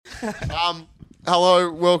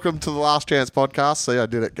Hello, welcome to the Last Chance podcast. See, I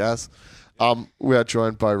did it, Gaz. We are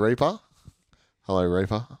joined by Reaper. Hello,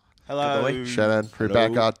 Reaper. Hello. Shannon,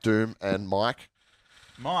 Rebecca, Doom, and Mike.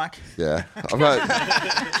 Mike. Yeah. I've got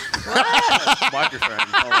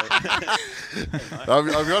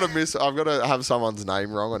to have someone's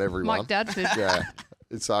name wrong on every one. Mike Dadford. Yeah.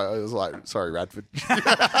 It was like, sorry, Radford.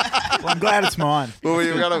 Well, I'm glad it's mine. Well,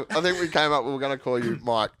 I think we came up, we were going to call you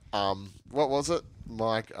Mike. What was it?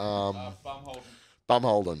 Mike. Bumholden.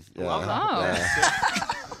 Yeah. Oh. Yeah.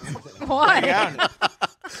 Why?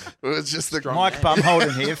 It was just the Mike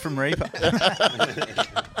Bumholden here from Reaper.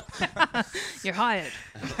 You're hired.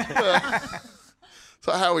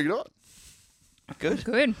 So how are we doing? Good.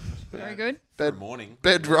 Very good. Morning.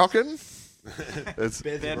 Bed rocking. It's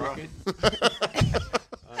Bed rocking.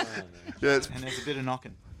 yeah, And there's a bit of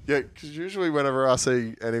knocking. yeah. Because usually whenever I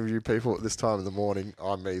see any of you people at this time in the morning,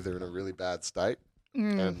 I'm either in a really bad state,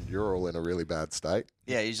 and you're all in a really bad state.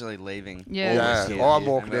 Yeah, usually leaving. Yeah. Yeah, I'm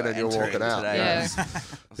walking in and you're walking out. Today. Yeah.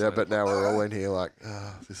 Yeah, but now we're all in here like,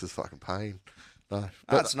 oh, this is fucking pain. No, Oh,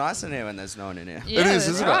 but it's nice in here when there's no one in here. Yeah, it is,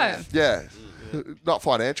 that's isn't right. it? Yeah. Not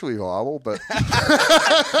financially viable, but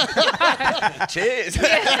Cheers.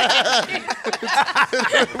 it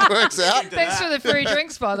works out. Thanks for the free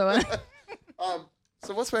drinks, by the way.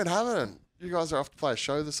 So what's been happening? You guys are off to play a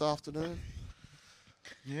show this afternoon.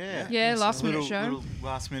 Yeah. Yeah, It's a last minute little- show. Little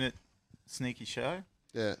last minute sneaky show.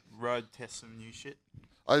 Yeah. Road test some new shit.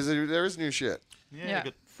 Oh, there is new shit. Yeah,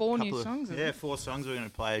 we got 4 a new couple of- songs, isn't Yeah, it? 4 songs we're going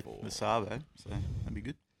to play with Sabo, so that'd be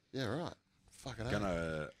good. Yeah, right. Fucking hell.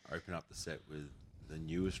 Gonna open up the set with the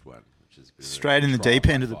newest one, which is a bit of a Straight in the trial deep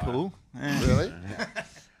by end of the fire. pool. Yeah. Really?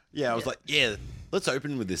 Yeah, I was like, yeah, let's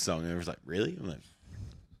open with this song. And I was like, really? I'm like,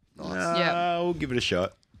 Nice. Yeah. we'll give it a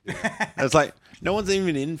shot. And it's like, no one's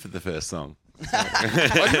even in for the first song. Oh, you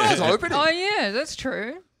guys opening? Oh, yeah, that's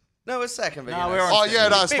true. No, it's second, but No, you we're know, on Oh, yeah,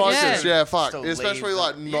 no, smokers. Yeah. Yeah, fuck. still Especially leave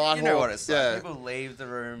like the- night you know what it's yeah. like. People leave the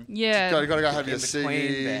room. Yeah. You gotta go have your In between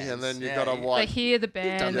ciggy, bands. and then you Yeah, gotta yeah. They like, hear the done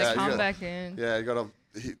band, that. they Yeah, come you back in. yeah, you gotta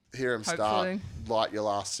hear him start, Hopefully. light your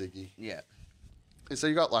last ciggy. Yeah. So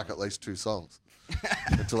you got like at least 2 songs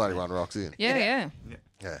until anyone rocks in. Yeah.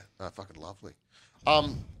 Yeah, no, fucking lovely.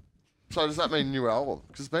 So does that mean new album?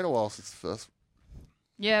 Because it's been a while since the first.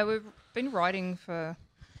 Yeah, we've been writing for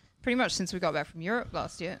pretty much since we got back from Europe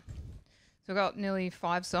last year. So we got nearly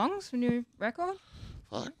 5 songs for new record.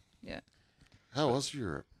 Fuck. Yeah. How was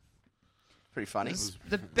Europe? Pretty funny.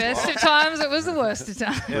 The best of times, it was the worst of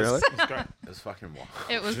times. Really? It's great. It was fucking wild.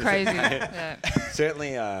 It was crazy. Yeah.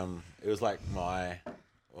 Certainly, it was like mine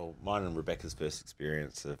and Rebecca's first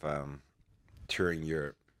experience of touring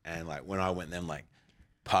Europe. And like when I went there, I'm like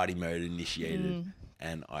party mode initiated.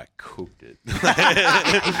 And I cooked it.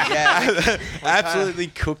 Yeah. Absolutely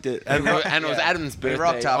cooked it. And it was Adam's birthday. We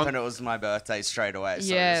rocked up and it was my birthday straight away.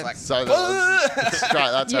 So Yeah. it was like, So that was straight.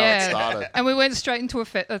 That's how it Yeah. started. And we went straight into a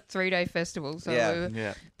 3-day festival. So Yeah. we were Yeah. we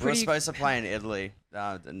were pretty... supposed to play in Italy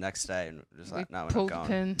the next day, and we were just we like, no, we're pulled not the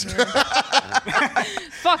going. pin. Yeah.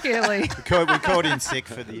 Fuck Italy. We called in sick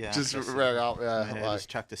for the... Just festival. rang up, yeah. Yeah, like, just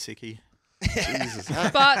chucked a sickie. Jesus.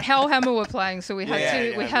 But Hellhammer were playing, so we had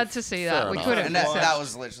Yeah, we yeah, had to see that. fair We enough. couldn't And miss that it.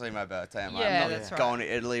 was literally my birthday. I'm like, Yeah, I'm that's not right. going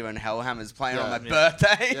to Italy when Hellhammer's playing on my Yeah.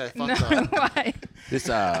 birthday. Yeah, fuck No that. way. This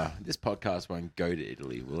podcast won't go to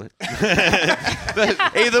Italy, will it?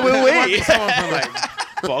 Either will we. Someone from like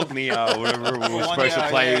Bognia or whatever we were supposed to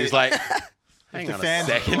play. He was like, hang the on a fans-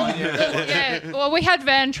 second. Yeah. Well, we had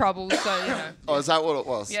van troubles, so you know. Oh, is that what it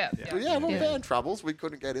was? Yeah. Well, yeah, well, Yeah. van troubles. We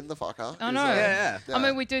couldn't get in the fucker. I know. Yeah. Yeah. I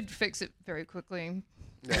mean, we did fix it very quickly.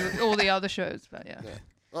 Yeah. With all the other shows, but yeah. Yeah.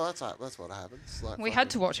 Well, that's what happens. Like, We had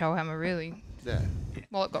to watch Hellhammer really Yeah.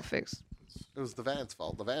 while it got fixed. It was the van's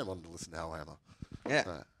fault. The van wanted to listen to Hellhammer. Yeah.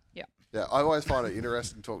 So, Yeah. yeah, I always find it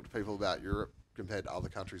interesting to talk to people about Europe compared to other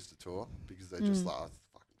countries to tour because they're just like, oh, it's the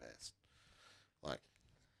fucking best. Like,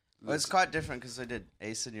 Well, it's quite different because we did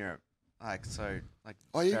Eastern Europe, like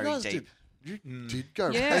oh, you very guys deep. did. You did go.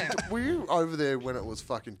 Yeah. Hey, were you over there when it was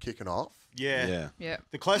fucking kicking off? Yeah. Yeah. Yeah.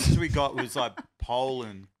 The closest we got was like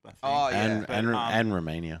Poland, I think. Oh, yeah. And, But, and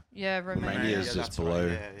Romania. Yeah, Romania. Romania is Yeah, just that's below.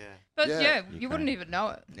 right. Yeah. But Yeah. yeah, you Ukraine. wouldn't even know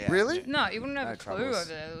it. Yeah. Really? No, you wouldn't have No a clue troubles. over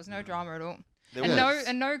there. There was no drama at all. There And was-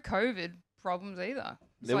 no COVID problems either.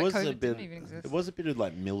 It's There like was COVID a bit. didn't even exist. There was a bit of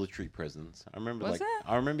like military presence. I remember Was like there?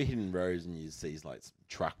 I remember hitting roads and you see like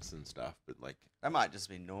trucks and stuff, but like That might just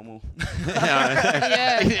be normal.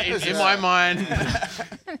 Yeah. in my mind,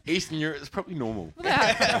 Eastern Europe is probably normal.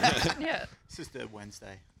 Yeah. It's just a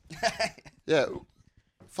Wednesday. Yeah.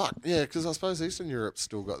 Fuck. Yeah, because I suppose Eastern Europe's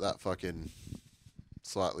still got that fucking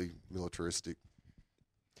slightly militaristic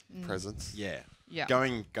presence. Yeah. Yeah.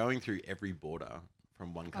 Going through every border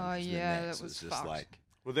from one country to the yeah, next. that was It's just fucked. like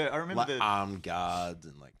Well, I remember the armed guards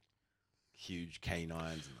and like huge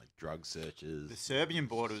canines and like drug searches. Serbian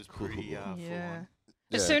border was pretty full Yeah. on.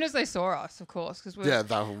 As soon as they saw us, of course, because we're, Yeah,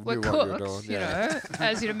 they we're knew what you were cooks, doing. you Yeah. know,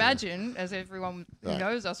 as you'd imagine, as everyone who Yeah.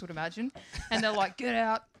 knows us would imagine. And they're like, get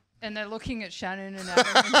out. And they're looking at Shannon and Adam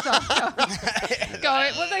and stuff.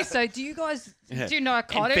 Going, what do they say? Do you guys do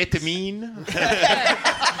narcotics? Amphetamine. Yeah.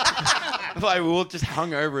 Like we all just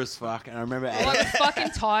hung over as fuck, and I remember We're like,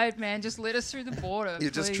 fucking tired, man. Just let us through the border, You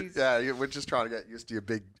just, please. we're just trying to get used to your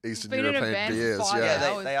big Eastern Been in a European van for beers. 5 Yeah, Yeah,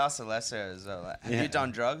 hours. they asked Alessio as well. Like, have Yeah. you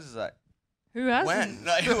done drugs? It's like, Who hasn't? when?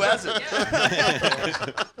 Like, who hasn't?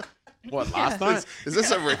 what last night? is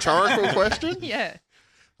this a rhetorical question? Yeah.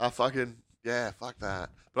 Fuck that.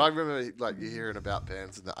 But I remember like you hearing about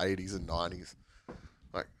bands in the 80s and 90s.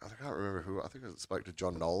 Like I can't remember who. I think I spoke to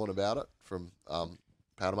John Nolan about it from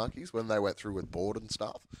Powder Monkeys when they went through with Board and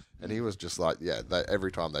stuff, and he was just like, yeah,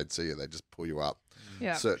 every time they'd see you, they'd just pull you up,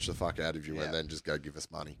 Yeah. search the fuck out of you, Yeah. and then just go give us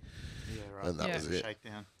money. Yeah, right. And that Yeah. was it.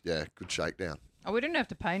 Shakedown. Yeah, good shakedown. Oh, we didn't have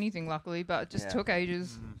to pay anything, luckily, but it just Yeah. took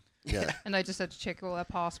ages. Yeah. And they just had to check all our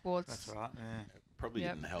passports. That's right. Yeah. Probably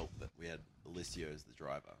Yep. didn't help that we had Alessio as the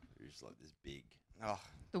driver, who's like this big, Oh,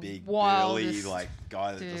 The big, wildest. burly like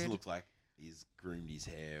guy that doesn't dude. look like he's groomed his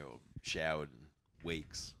hair or showered in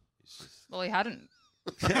weeks. He's just Well, he hadn't.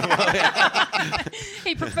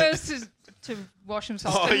 He prefers to wash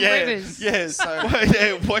himself in rivers.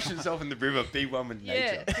 wash himself in the river, be one with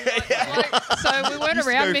Yeah. nature. So we weren't Used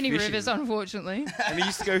to around go many fishing. rivers, unfortunately. And he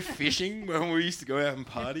used to go fishing when we used to go out and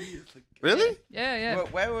party. It's like, Really? Yeah, yeah.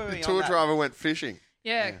 where were we The on tour that? driver went fishing.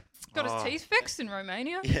 Yeah. Got Oh. his teeth fixed in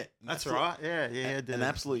Romania. yeah, That's right. Yeah, yeah. An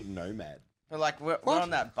absolute nomad. But like, we're on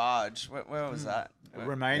that barge. Where was that?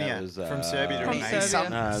 Romania. That was, From Serbia to From Romania. Serbia.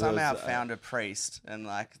 No, that Somehow was, found a priest, and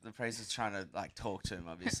like the priest was trying to like talk to him,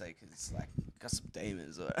 obviously, because it's like got some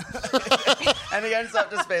demons, or and he ends up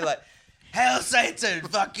just being like, "Hail Satan,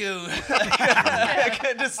 fuck you!"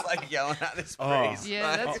 Just like yelling at this priest.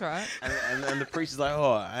 Yeah, that's right. And the priest is like,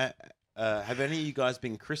 have any of you guys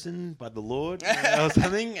been christened by the Lord or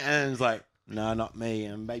something? And it's like, no, not me.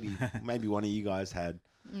 And maybe one of you guys had.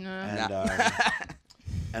 No.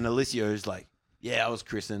 And Alessio's like, yeah, I was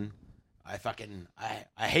christened.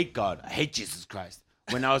 I hate God. I hate Jesus Christ.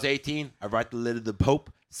 When I was 18, I write the letter to the Pope,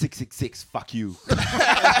 666, fuck you.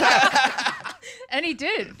 And he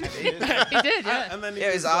did. He did, yeah. And then Yeah, he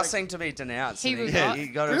was just like- asking to be denounced. He and was he, not. he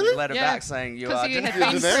got a Really? letter Yeah, back saying you Because are he had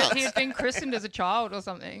denounced. denounced. he had been christened as a child or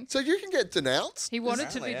something. So you can get denounced? He wanted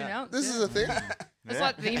to Apparently, be yeah. denounced. This yeah. is a thing? It's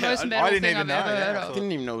like the I most didn't metal thing even I've know, ever yeah, heard I I of.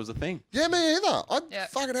 didn't even know it was a thing. Yeah, me either. Yeah.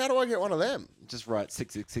 Fucking, how do I get one of them? Just write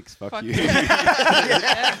 666, fuck Fuck you. you.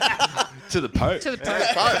 To the Pope. To the Pope.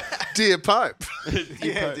 Pope. Dear Pope.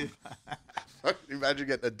 Yeah, dude. Imagine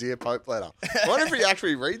getting a Dear Pope letter. What if he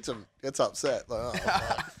actually reads them, gets upset? Like, oh,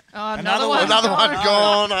 fuck. Oh, Another one. Another one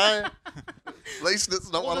gone. gone, eh? At least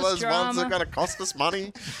it's not All one of this those ones that drama. are going to cost us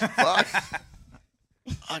money. Fuck.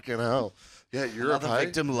 Fucking hell. Yeah, Europe, Another hey?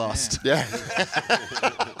 victim lost. Yeah.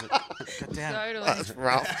 Damn. Totally. That's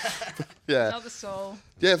rough. Yeah. Another soul.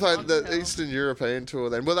 Yeah, so Fucking the hell. Eastern European tour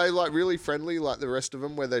then, were they like really friendly like the rest of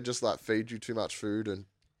them where they just like feed you too much food and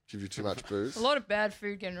give you too much booze? A lot of bad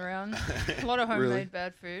food getting around. A lot of homemade Really?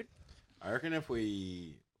 bad food. I reckon if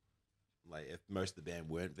most of the band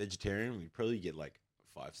weren't vegetarian, we'd probably get like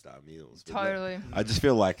 5-star meals. But, like, Totally. I just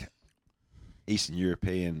feel like Eastern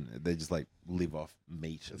European, they just like live off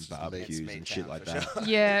meat and It's just barbecues meat and shit town like for that. sure.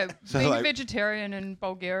 Yeah, So, being like- vegetarian in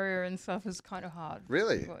Bulgaria and stuff is kind of hard.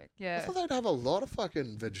 Really? Like, I yeah. thought they'd have a lot of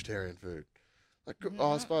fucking vegetarian food. Like, I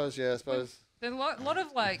No. suppose. There's a lot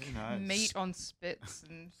of like Who knows? meat on spits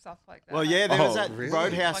and stuff like that. Well, yeah, there was Oh, that really?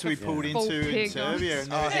 roadhouse Like a we pulled full into in pig on- Serbia,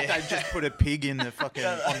 and Oh, they yeah. just put a pig in the fucking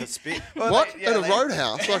on the spit. Well, What? they- yeah, In a they-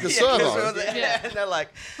 roadhouse? Like a Yeah, 'cause we servo? were there, Yeah. and they're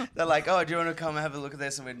like, oh, do you want to come and have a look at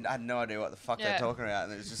this? And we had no idea what the fuck Yeah. they're talking about,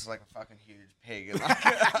 and it was just like a fucking huge pig. And like,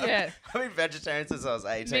 Yeah. I've been vegetarian since I was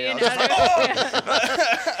 18. Me I and was just Adam, like,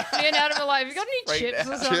 oh, me and Adam were like, have you got any Freaked chips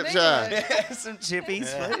or out. something? Chips, yeah. yeah, some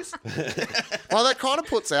chippies, Yeah. please. Well, that kind of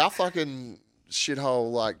puts our fucking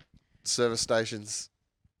shithole like service stations.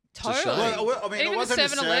 Totally. shame. Well, I mean, Even it the wasn't a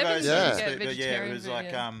 7-Elevens, you servo can service, get but yeah, it vegetarian was food, like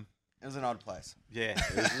yeah. It was an odd place. yeah,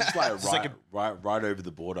 It was just like It's like right over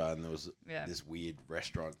the border, and there was Yeah. this weird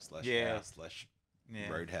restaurant / Yeah. house / yeah,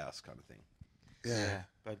 roadhouse kind of thing. yeah.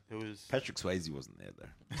 But it was Patrick Swayze wasn't there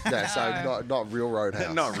though. Yeah, so No. not real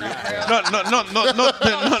roadhouse. Not really. real. Not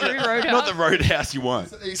True Roadhouse. not the roadhouse you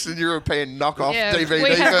want. Eastern European knockoff Yeah, DVD we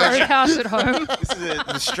have version. Roadhouse at home. this is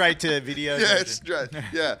the straight to video. Yeah, version. it's straight.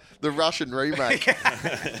 Yeah, the Russian remake.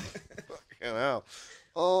 Fucking hell.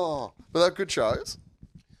 Oh, but they're good shows.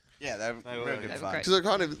 Yeah, they're They were- real they good were fun. great. Because it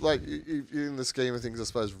kind of like in the scheme of things, I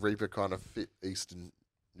suppose Reaper kind of fit Eastern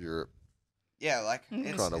Europe. Yeah, like Mm.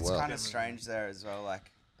 it's Kinda well. kind of strange there as well.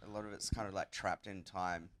 Like a lot of it's kind of like trapped in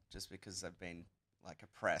time, just because they've been like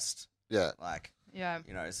oppressed. Yeah. Like Yeah.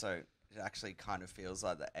 you know, so it actually kind of feels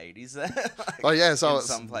like the 80s there. Like, Oh yeah. So in it's,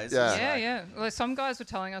 some places. Yeah. Yeah, like- yeah. Well, some guys were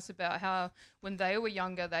telling us about how when they were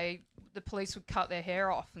younger, the police would cut their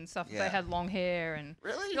hair off and stuff if Yeah. they had long hair and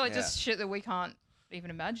Really? like Yeah. just shit that we can't even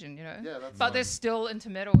imagine, you know. Yeah, that's But fun. they're still into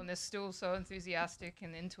metal and they're still so enthusiastic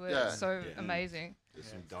and into it. Yeah. It's so Yeah. amazing. There's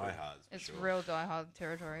some diehards. For It's sure. real diehard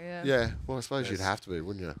territory. Yeah. Yeah. Well, I suppose you'd Yes. have to be,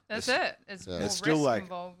 wouldn't you? That's It's- it. It's yeah. more It's still risk like-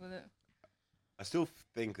 involved with it. I still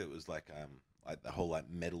think it was like the whole like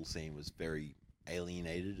metal scene was very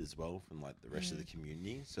alienated as well from like the rest of the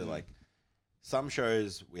community. So like some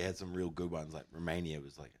shows we had some real good ones. Like Romania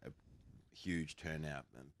was like a huge turnout,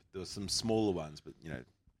 and there was some smaller ones, but you know,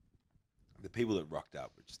 the people that rocked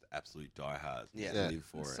up were just absolute diehards. Yeah. Yeah, Yeah. live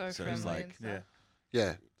for It's it. so So friendly it's like and stuff. Yeah.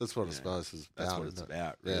 Yeah. That's what I Yeah. suppose is that's about. what it's isn't it?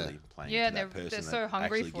 about. Yeah. Really playing Yeah, to that they're person so that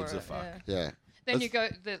hungry actually for gives it. a fuck. Yeah. Yeah. Then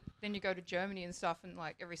That's- you go to Germany and stuff, and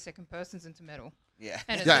like every second person's into metal, Yeah.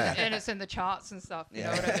 and it's Yeah. and it's in the charts and stuff. You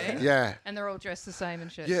know Yeah. what I mean? Yeah. And they're all dressed the same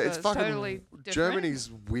and shit. Yeah. so It's fucking. totally different. Germany's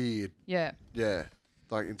weird. Yeah. Yeah.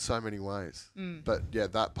 Like in so many ways. Mm. But yeah,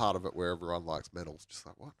 that part of it where everyone likes metal's just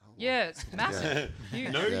like what? Hold on. Yeah, it's massive.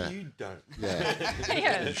 Huge. No, Yeah. you don't. Yeah.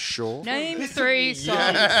 Yeah. You sure? Name 3 songs.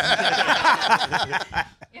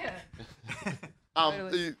 Yeah.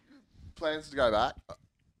 Totally. The plans to go back.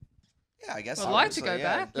 Yeah, I guess. I'd like to obviously, go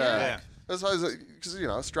yeah. back. Yeah. Yeah. I suppose because you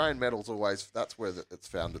know Australian metal's always that's where it's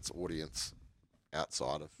found its audience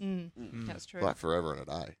outside of That's true. like forever and a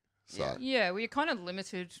day. So Yeah. Yeah, well, you're kind of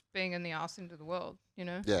limited being in the arse into the world, you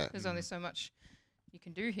know? yeah, There's only so much you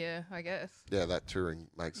can do here, I guess. yeah, that touring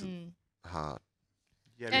makes it Mm. hard.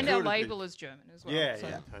 Yeah, And we our could've been- label is German as well. Yeah, so.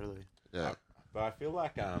 yeah, totally. Yeah, But I feel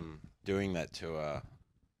like doing that tour,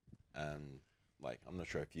 like I'm not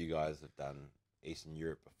sure if you guys have done Eastern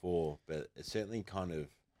Europe before, but it certainly kind of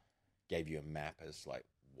gave you a map as like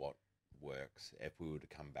what works if we were to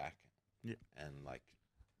come back. Yeah. And like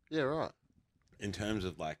yeah, right. in terms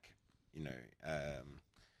of like, you know,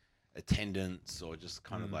 attendance or just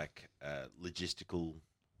kind of like logistical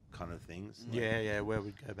kind of things. Like, Yeah, yeah, where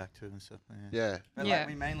we'd go back to and stuff. Yeah. Yeah, But Yeah. like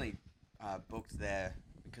we mainly booked there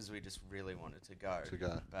because we just really wanted to go.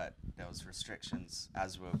 But there was restrictions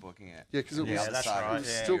as we were booking it. yeah, because it Yeah, was that's side right, of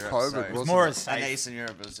yeah. still Europe, COVID, so- wasn't more it? as And safe. Eastern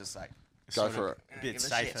Europe was just like Go sort for of it. a bit give a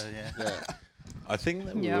safer, shit. yeah. Yeah, I think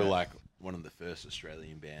that we Yeah. were like one of the first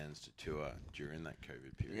Australian bands to tour during that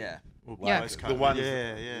COVID period. Yeah. Well, Yeah. post-COVID, The ones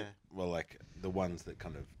yeah, yeah. Well, like the ones that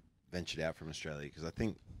kind of ventured out from Australia, because I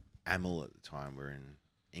think Amel at the time were in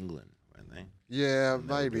England, weren't they? yeah, And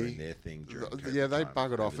they were doing maybe. their thing during Yeah, COVID they time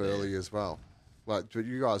buggered off over there. early as well. Like, but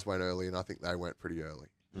you guys went early, and I think they went pretty early.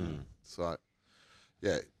 Mm. So,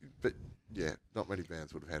 yeah, but yeah, not many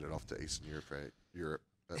bands would have headed off to Eastern Europe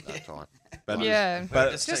at that time. But Yeah.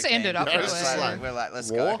 but Just took ended aim. up Yeah, that it's way. just like- We're like,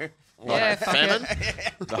 let's War? go. Yeah, fuck famine.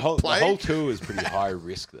 the whole Plague? tour was pretty high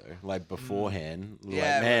risk though. Like beforehand,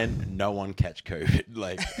 Yeah, like man, no one catch COVID.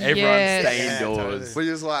 Like everyone Yes. stay Yeah, indoors We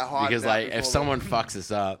just like hiding because out like if before someone fucks us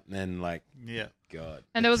up, then like Yeah. God.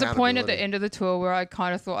 And there was a point at the Accountability. end of the tour where I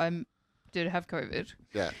kind of thought I did have COVID.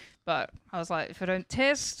 Yeah. But I was like, if I don't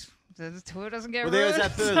test, the tour doesn't get Well, there was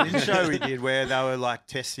ruined. that Berlin show we did where they were like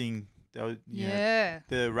testing. They were, you know, Yeah.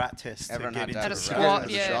 the rat test Everyone to had get to into have At a a squat, rat.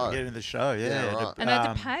 yeah. get into the show. Yeah, Yeah, right. And they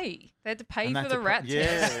had to pay. They had to pay and for they the had to rat yeah,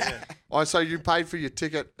 test. yeah. Oh, so you paid for your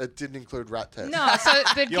ticket? It didn't include rat test. No, so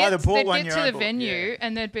they'd You either get, bought they'd one, get your to own the bought- venue yeah.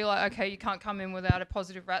 and they'd be like, okay, you can't come in without a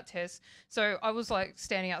positive rat test. So I was like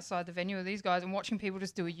standing outside the venue with these guys and watching people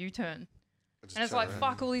just do a U-turn. Just And it's turn like, around.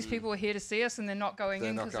 fuck, all these people are here to see us and they're not going They're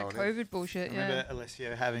in not because of going in. COVID bullshit. I Yeah. remember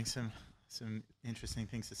Alessio having some interesting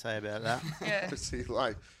things to say about that. Yeah. See,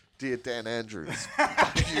 like, dear Dan Andrews,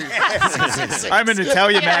 I'm an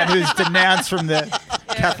Italian man who's denounced from the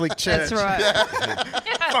Catholic Church. That's right.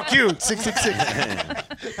 Fuck you,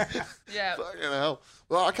 666. Yeah. fucking hell.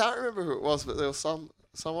 Well, I can't remember who it was, but there was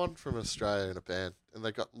someone from Australia in a band, and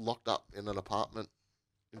they got locked up in an apartment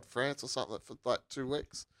in France or something for like 2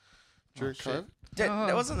 weeks during COVID.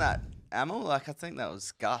 Oh. Wasn't that Amel? Like, I think that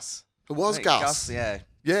was Gus. It I was think Gus. Yeah.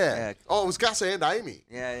 Yeah. Yeah. Oh, it was Gus and Amy.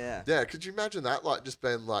 Yeah, yeah. Yeah, could you imagine that? Like, just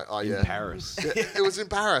being like, oh, In yeah. Paris. Yeah, it was in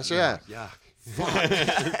Paris, yeah. Yeah.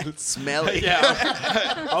 Smelly.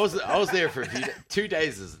 Yeah, I was there for 2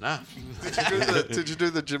 days is enough. Did you do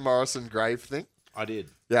the Jim Morrison grave thing? I did.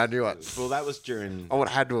 Yeah, I knew it. Well, that was during. I would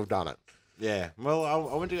have had to have done it. Yeah. Well,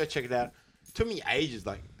 I went to go check it out. took me ages,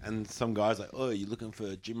 like, and some guys like, oh, you're looking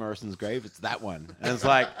for Jim Morrison's grave? It's that one, and it's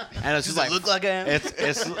like, and it's Does just like, it look like I am?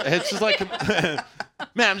 it's just like,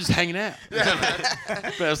 man, I'm just hanging out.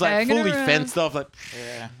 But it was like Hanging fully around. fenced off. Like,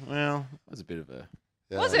 yeah, well, it was a bit of a.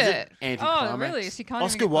 Was it? Oh, anticlimax? really? So you can't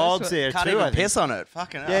Oscar even get close Wilde's to it. there Can't too. even I think. piss on it.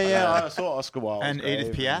 Fucking hell. Yeah, I saw Oscar Wilde And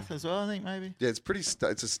Edith Piaf as well. I think maybe. Yeah, it's pretty.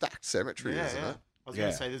 It's a stacked cemetery, isn't it? I was going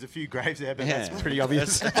Yeah. to say there's a few graves there, but Yeah. that's pretty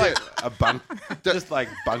obvious. It's like a bunk, just like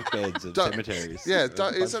bunk beds of cemeteries. Yeah,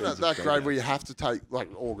 Bunk isn't beds it of that grave where graveyards. you have to take like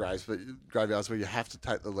all graves, but graveyards where you have to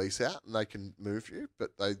take the lease out and they can move you,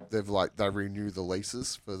 but they renew the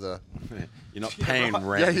leases for the. You're not paying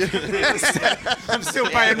rent. I'm still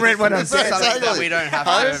paying rent when I'm It's something dead. that we don't have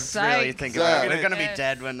God's to really sake. think about. Yeah. We're going to be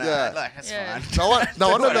dead when like, that's Yeah. fine. No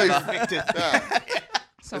wonder they. Evicted. Yeah. Someone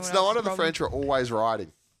It's no else's wonder the problem. French are always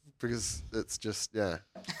riding because it's just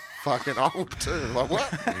fucking old too. Like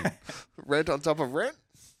what? Rent on top of rent.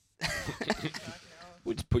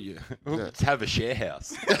 We'll just put you. We'll just have a share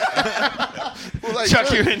house. Well, they Chuck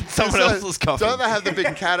do. you in someone So, else's coffin. Don't they have the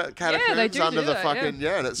big catacombs do under do the that, fucking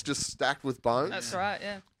and it's just stacked with bones. That's right.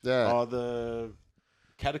 Yeah. Yeah, Oh, the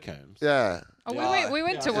catacombs. yeah. Oh, Yeah. we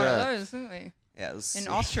went to one Yeah. of those, didn't we? Yeah, it was In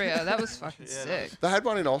Austria. That was fucking sick. They had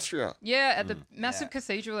one in Austria. Yeah, at the massive Yeah.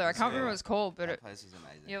 cathedral there. I can't remember what it's called, but That it, place was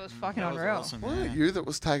amazing. yeah, it was fucking That was unreal. awesome. Wasn't it you that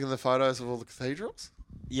was taking the photos of all the cathedrals?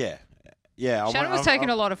 Yeah. Yeah. Shannon was taking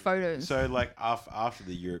a lot of photos. So, like, after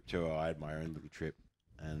the Europe tour, I had my own little trip,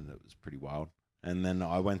 and it was pretty wild. And then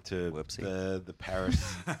I went to Whoopsie. the Paris.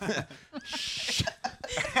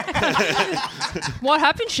 What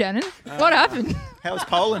happened, Shannon? What happened? How was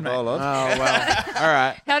Poland, mate? Hold Oh, on. well. All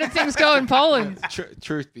right. How did things go in Poland?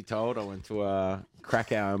 Truth be told, I went to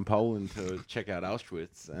Krakow in Poland to check out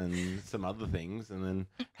Auschwitz and some other things, and then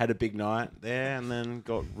had a big night there, and then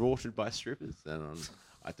got rorted by strippers. And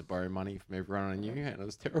I had to borrow money from everyone I knew, and it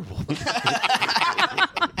was terrible.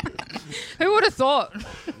 Who would have thought?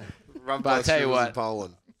 Run But I by tell you strippers in what.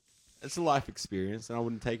 Poland. It's a life experience, and I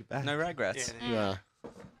wouldn't take it back. No regrets. Yeah.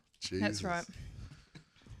 Jesus. That's right.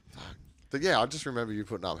 But yeah, I just remember you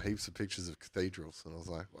putting up heaps of pictures of cathedrals, and I was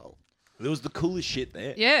like, well, It was the coolest shit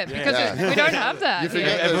there. Yeah, because Yeah. we don't have that. You here.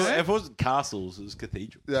 forget If, there's- if it wasn't castles, it was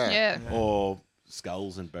cathedrals. yeah. Or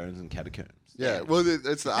skulls and bones and catacombs. Yeah. Well,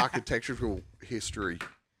 it's the architectural history.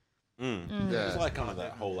 It Yeah. was like kind of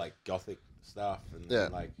that whole like gothic stuff and Yeah.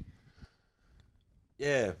 like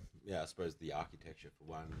yeah, I suppose the architecture for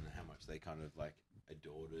one and how much they kind of like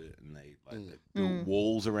adored it and they built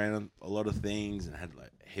walls around a lot of things and had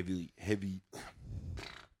like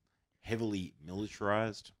heavily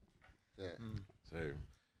militarized. Yeah. So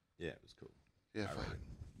yeah, it was cool. Yeah. I Fuck. reckon.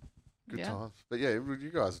 Good Yeah. times. But yeah,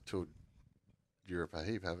 you guys have toured Europe a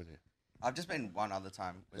heap, haven't you? I've just been one other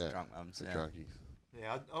time with Yeah. drunk mums. The Yeah. drunkies.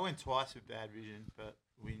 Yeah, I went twice with Bad Vision, but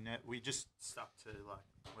we just stuck to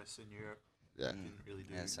like Western Europe. Yeah. Didn't really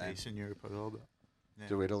do Yeah, same. Eastern Europe at all. But yeah.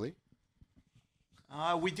 Do Italy?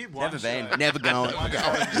 We did one Never been. show. Never going.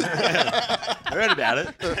 I heard about it.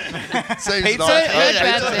 Seems Pizza, nice. heard Hey,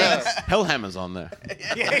 bad pizza. Hellhammer's on there.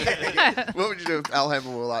 What would you do if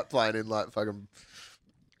Alhammer were like playing in like fucking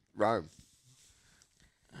Rome?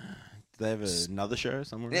 Do they have another show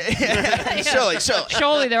somewhere? Surely.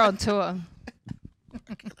 Surely they're on tour.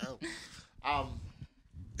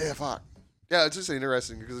 Yeah, fuck. Yeah, it's just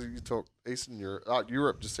interesting because you talk Eastern Europe.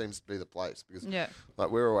 Europe just seems to be the place because Yeah. like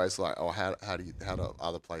we're always like, oh, how do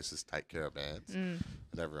other places take care of bands? And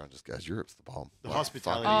everyone just goes, Europe's the bomb. The Like,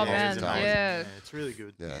 hospitality. fuck Oh, yeah, man, it's amazing. amazing. yeah. It's really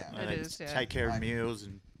good. Yeah. And It they is, yeah. Take care of meals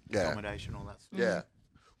and Yeah. accommodation, all that stuff. Yeah.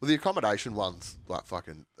 Well, the accommodation one's like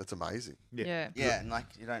fucking. It's amazing. Yeah. Yeah, and like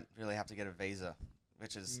you don't really have to get a visa,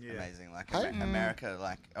 which is Yeah. amazing. Like Hey? America,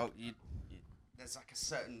 like you, there's like a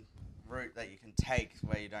certain route that you can take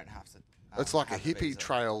where you don't have to. It's like a have the hippie visa.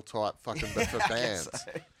 trail type fucking, but for I guess bands.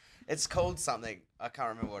 so. It's called something. I can't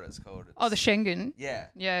remember what it's called. Oh, the It's- Schengen. Yeah.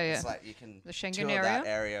 Yeah, yeah. It's like you can The Schengen tour area? that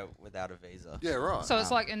area without a visa. Yeah, right. So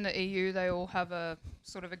it's like in the EU, they all have a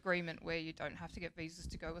sort of agreement where you don't have to get visas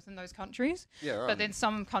to go within those countries. yeah, right. But then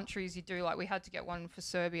some countries you do, like we had to get one for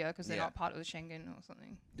Serbia because they're Yeah. not part of the Schengen or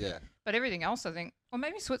something. yeah. But everything else, I think, or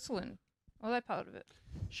maybe Switzerland, are they part of it?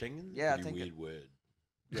 Schengen's Yeah, I a pretty think weird word.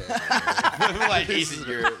 Yeah. Like Eastern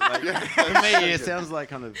Europe. Like, for me, it sounds like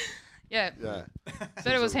kind of Yeah, yeah. but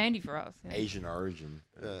it was handy for us. Yeah. Asian origin.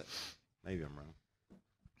 Yeah. Maybe I'm wrong.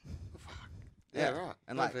 Yeah, right.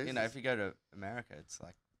 And No like you know, visas. if you go to America, it's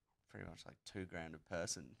like pretty much like $2,000 a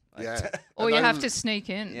person. Like, Yeah. Or And you they have was- to sneak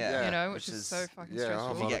in, Yeah. you know, Which which is is- so fucking yeah, stressful.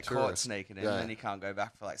 I'm you not a get caught tourist. sneaking in, Yeah. and then you can't go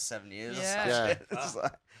back for like 7 years. Or Yeah. some Yeah. shit. It's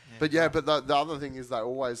like, But yeah, but the other thing is they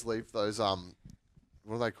always leave those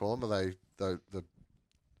what do they call them? Are they the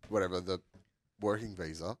whatever the working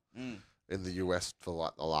visa? mm. in the US for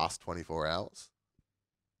like the last 24 hours.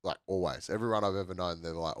 Like always, everyone I've ever known,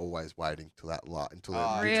 they're like always waiting till that until they're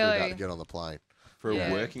literally about Really? to get on the plane. For Yeah.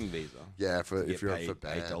 a working visa. Yeah, for You if get you're paid for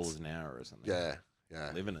bands. $8 an hour or something. Yeah,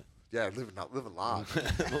 Living it. yeah, living large.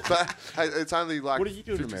 But hey, it's only like What do you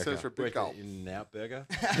do in 50 America? cents for a big Work gulp. at In-N-Out Burger?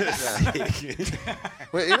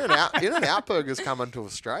 Well, In-N-Out Burger's coming to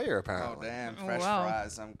Australia Oh apparently. damn, Oh, fresh wow.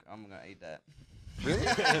 fries. I'm gonna eat that. Really?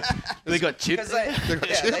 They got chips. Because they, got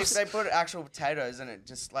yeah, chips? they put actual potatoes and it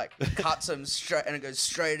just like cuts them straight and it goes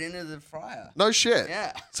straight into the fryer. No shit.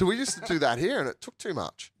 Yeah. So we used to do that here, and it took too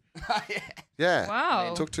much. Yeah. Yeah.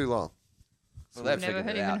 Wow. It took too long. Well, they've Never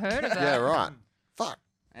figured even it out. heard of that. Yeah, right. Fuck.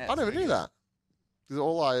 Yeah, I never it's knew pretty that. Because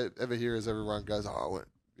all I ever hear is everyone goes, "Oh, I went,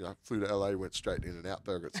 flew to LA, went straight in and out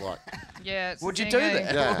burger." It's like, Yeah. It's good. What'd you the do thing,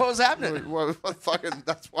 eh? there? Yeah. What was happening? what fucking?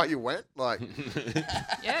 That's why you went, like,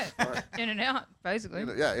 Yeah. In and out, basically. in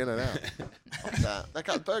and out. Fuck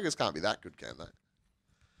that. Burgers can't be that good, can they?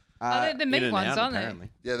 Oh, they're meat ones, In-N-Out, aren't apparently.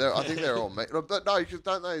 Yeah, I think they're all meat. But no, because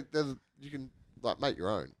don't they? You can like make your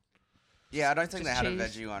own. Yeah, I don't think Just they had a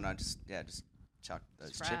cheese. veggie one. I just chucked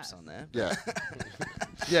those Just chips fries. on there. Yeah.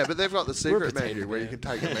 Yeah, but they've got the secret potato menu where you man.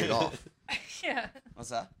 can take the meat off. Yeah. What's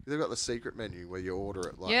that? They've got the secret menu where you order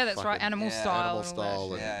it like Yeah, that's right. fucking Animal yeah, style. animal and all style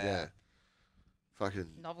that and Yeah, yeah. yeah. Fucking shit.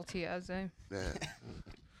 Novelty as eh? yeah.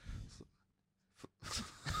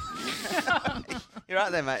 You're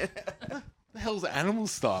right there, mate. The hell's animal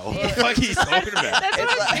style? What the fuck are you talking about? That's what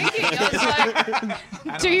I was thinking. I was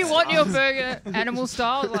like, do you want your burger animal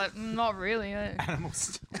style? I was like, not really. Eh.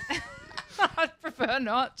 Animals. I'd prefer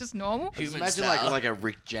not, just normal. Can you Human imagine style. like a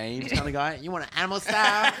Rick James kind of guy? You want an animal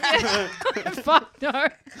style? Fuck no.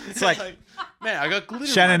 It's like Man, I got glitter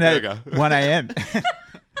Shannon in my at burger. 1 a.m.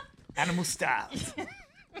 Animal style.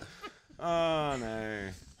 Oh no.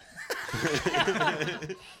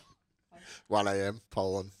 1 a.m.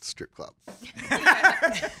 Poland strip club.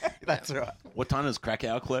 That's right. What time does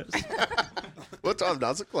Krakow close? What time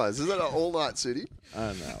does it close? Is it an all-night city?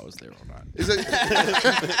 Oh no, I was there all night. Is it?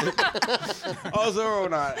 I was there all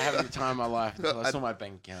night having the time of my life until I saw my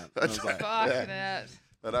bank account. And I was like, Fuck Yeah. that.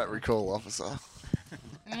 I don't recall, officer.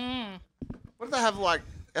 Mm. What do they have like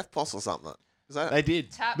FPOS or something? Is that? they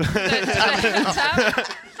did. Tap. Tap.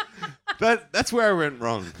 That's where I went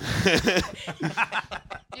wrong.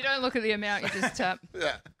 You don't look at the amount, you just tap.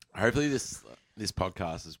 Yeah. Hopefully this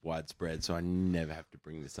podcast is widespread, so I never have to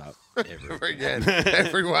bring this up ever. Again,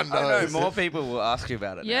 everyone I know knows. more people will ask you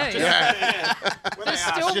about it. Yeah, now. yeah. There's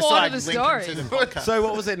still more to the story. So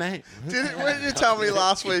what was their name? Didn't you tell me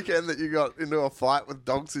last weekend that you got into a fight with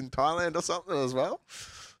dogs in Thailand or something as well?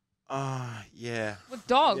 Yeah. With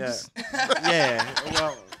dogs. Yeah.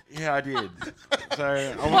 Well, yeah, I did. So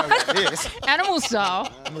I went like this. Animal style.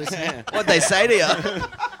 What'd they say to you?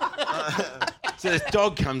 So this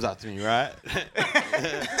dog comes up to me, right?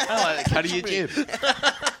 I like cut of your jib.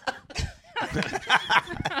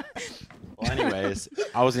 Well, anyways,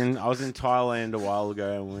 I was in Thailand a while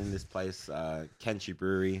ago, and we're in this place, Kanchi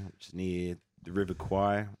Brewery, which is near the River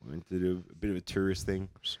Kwai. We went to do a bit of a tourist thing,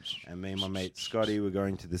 and me and my mate Scotty were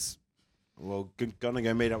going to this. Well, gonna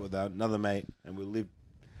go meet up with another mate, and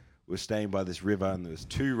we're staying by this river, and there was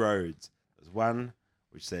two roads. There's one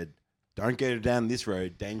which said, "Don't go down this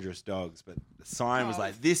road, dangerous dogs," but the sign was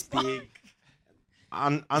like this big,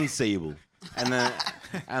 unseeable.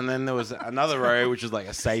 And then there was another road which was like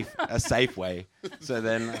a safe way. So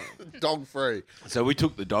then Dog free. so we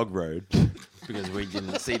took the dog road because we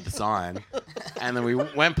didn't see the sign. And then we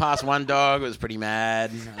went past one dog. It was pretty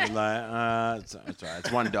mad. I was like, it's all right.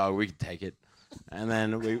 It's one dog. We can take it. And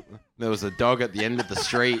then there was a dog at the end of the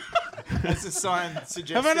street. As the sign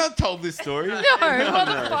suggests. Have I not told this story? No, what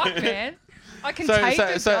the fuck, man? I can take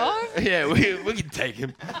the dog. Yeah, we can take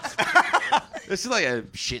him. It's like a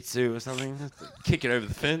Shih Tzu or something. Kick it over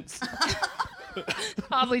the fence.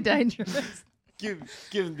 Hardly dangerous. Give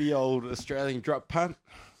him the old Australian drop punt.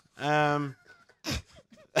 Oh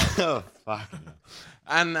fuck.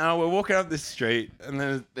 And we're walking up this street, and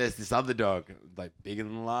then there's this other dog, like bigger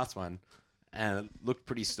than the last one, and it looked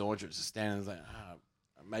pretty staunch. It was just standing. I was like,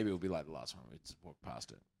 maybe it'll be like the last one. We just walked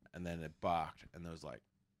past it, and then it barked, and there was like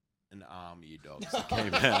an army of dogs that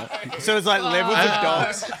came out. So it's like levels of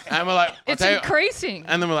dogs. And we're like, It's increasing.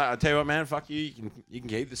 and then we're like, I'll tell you what, man, fuck you. You can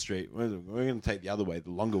keep the street. We're going to take the other way,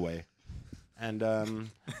 the longer way. And that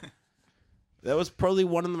was probably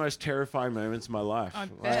one of the most terrifying moments of my life. I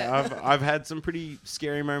Like, bet. I've had some pretty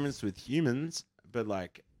scary moments with humans, but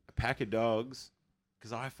like a pack of dogs,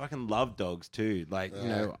 because I fucking love dogs too. Like, you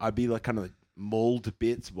know, I'd be like kind of like mauled to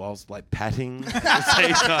bits whilst like patting at the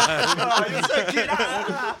same time. Oh, you're so cute.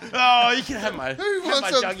 Oh, you can have my, Who have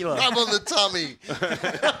wants my a jugular. rub on the tummy?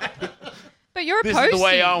 But you're a This postie. is the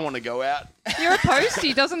way I want to go out. You're a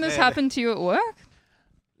postie. Doesn't this happen to you at work?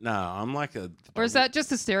 No, I'm like a. Or is that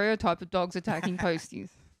just a stereotype of dogs attacking posties?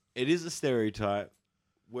 It is a stereotype.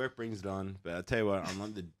 Work brings it on, but I tell you what, I'm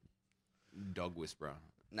not the dog whisperer.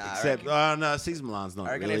 Nah, I Except, reckon- no, Caesar Milan's not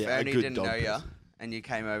I reckon really if a Ernie good didn't dog know you person. and you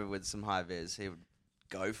came over with some high vis, he would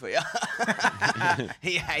go for you.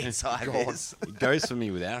 He hates high vis. He goes for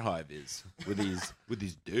me without high vis, with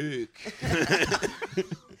his dick.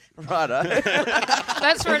 Righto.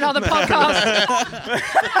 That's for another podcast.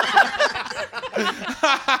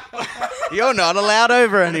 You're not allowed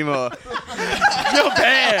over anymore. You're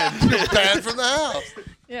banned. Banned from the house.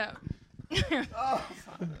 Yeah.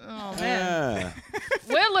 Oh man, Yeah.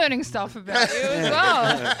 we're learning stuff about you as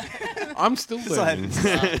well. I'm still learning.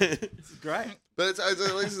 It's great. But it's, at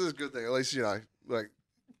least it's a good thing. At least, you know, like,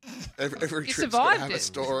 every You trip's going to survived have a it.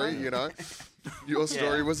 story, you know. Your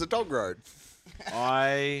story was a dog road.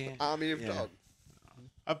 I Army of Yeah.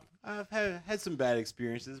 dog. I've had some bad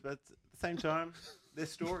experiences, but at the same time, they're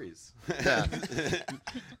stories. Yeah.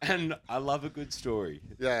 And I love a good story.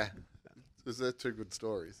 Yeah. Is there two good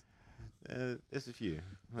stories? There's a few.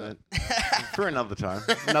 But for another time.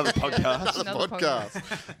 Another podcast. Another Another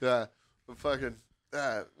podcast. Yeah. But fucking,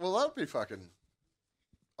 well, that'd be fucking,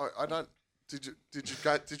 I don't,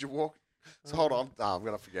 did you walk? So hold on. No, I'm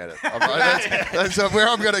going to forget it. That's where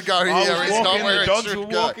I'm going to go here. I It's was not walking, where the it dogs should were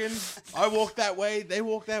go. walking. I walked that way, they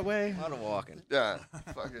walked that way. A lot of walking. Yeah.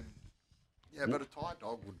 Fucking, yeah, but a Thai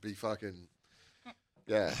dog would be fucking,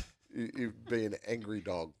 yeah, you'd be an angry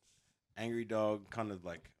dog. Angry dog, kind of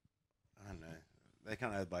like, I don't know, they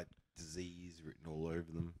kind of had like disease written all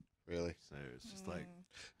over them. Really? So it's just like,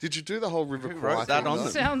 Did you do the whole River Who Kwai wrote that thing? on though?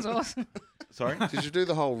 them? Sounds awesome. sorry? Did you do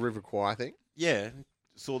the whole River Kwai thing? Yeah,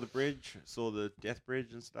 saw the bridge, saw the death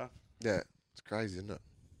bridge and stuff. Yeah. It's crazy, isn't it?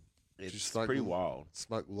 It's just like- pretty wild.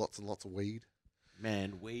 Smoke lots and lots of weed.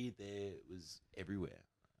 Man, weed there was everywhere.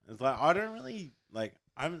 It's like I don't really like.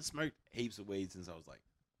 I haven't smoked heaps of weed since I was like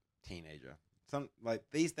teenager. Some like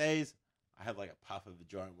these days, I have like a puff of a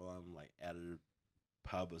joint while I'm like out at a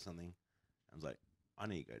pub or something. I was like, I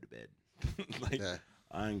need to go to bed. Like Yeah.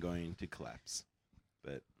 I'm going to collapse.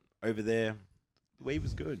 But over there, the weed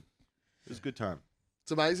was good. It was a good time.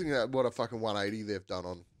 It's amazing that what a fucking 180 they've done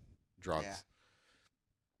on drugs. Yeah.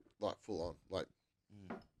 Like full on. Like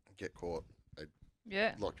get caught, they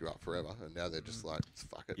Yeah. lock you up forever, and now they're just like,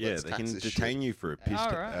 fuck it. Yeah, let's they tax can this detain you for a piss.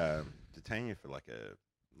 Alright. Detain you for like a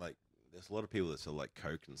like. There's a lot of people that sell like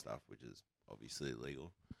coke and stuff, which is obviously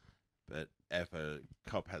illegal. But if a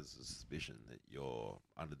cop has a suspicion that you're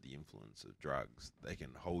under the influence of drugs, they can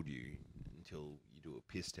hold you until you do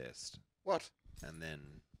a piss test, What? and then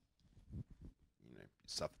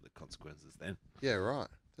suffer the consequences. Then, Yeah, right.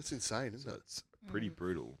 That's insane, isn't so it? it's pretty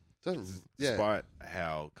brutal. Doesn't, yeah. Despite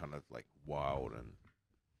how kind of like wild and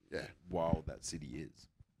Yeah. wild that city is,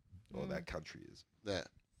 or that country is. Yeah.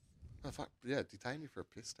 Oh, fuck. Yeah, detain you for a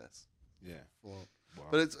piss test. Yeah. Well, Wow.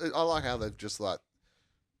 but I like how they've just like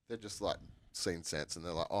seen sense, and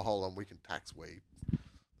they're like, oh, hold on, we can tax weed.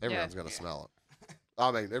 Everyone's going to smell it.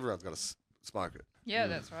 I mean, everyone's going to smoke it Yeah,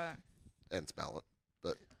 that's right. and smell it.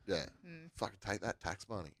 But yeah, fucking take that tax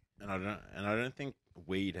money. And I don't think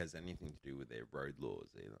weed has anything to do with their road laws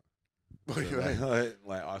either. What do you So, mean?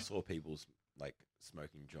 like I saw people like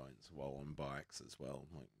smoking joints while on bikes as well.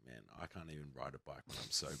 I'm like, man, I can't even ride a bike when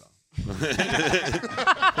I'm sober.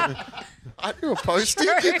 Aren't you a postie?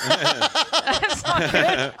 That's not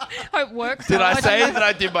good. Hope works. Did I hard. say that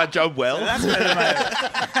I did my job well? That's better,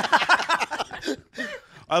 mate.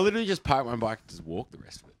 I literally just park my bike and just walk the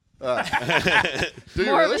rest of it. Do you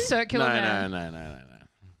More really? of a circular No. man.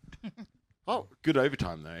 Oh, Good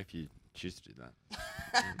overtime though if you choose to do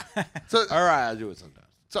that. so All right, I'll do it sometimes.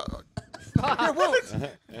 yeah, well,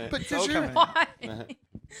 but did you? Why?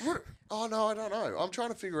 Would, oh no, I don't know. I'm trying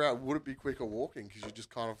to figure out would it be quicker walking because you're just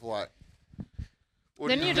kind of like. what do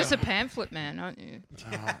Then you you're do? just a pamphlet man, aren't you?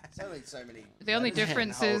 It's only so many. The only letters you can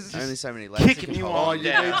difference hold. is only so many letters. kicking you can you hold. Oh, on you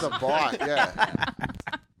down. need the bike, yeah.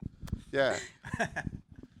 Yeah.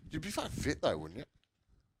 You'd be fucking fit though, wouldn't you?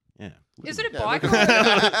 Yeah. Is it a Yeah, bike? look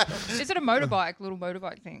Or is it a motorbike? Little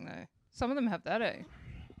motorbike thing though. Some of them have that, eh?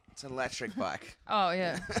 It's an electric bike. Oh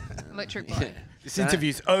yeah, electric bike. This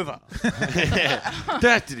interview's over.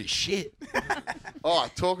 That did his shit. Oh,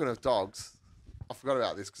 talking of dogs, I forgot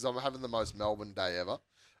about this because I'm having the most Melbourne day ever.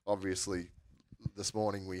 Obviously, this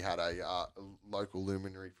morning we had a local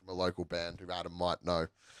luminary from a local band who Adam might know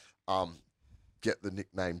get the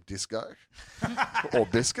nickname Disco or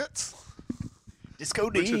Biscuits. Disco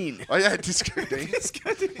Dean. Oh yeah, Disco Dean.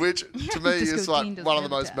 Which to me Disco is like Dean doesn't one of the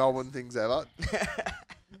have most that. Melbourne things ever.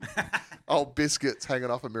 old biscuits hanging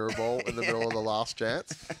off a mirror ball in the middle of the last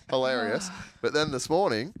chance. Hilarious. But then this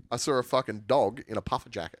morning, I saw a fucking dog in a puffer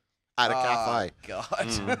jacket at a cafe.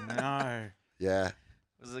 God. No. Yeah.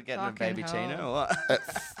 Was it getting Fucking a baby hell. Chino or what?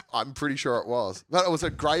 I'm pretty sure it was. But it was a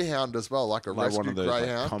greyhound as well, like a Like rescue one of those like,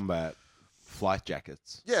 greyhound. combat flight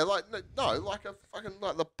jackets. Yeah, like no, like a fucking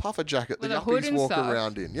like the puffer jacket With the a hood yuppies and walk stuff.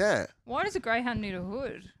 around in. Yeah, Why does a greyhound need a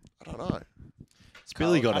hood? I don't know. It's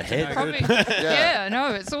Billy got a Up to no head. Probably. Yeah. Yeah,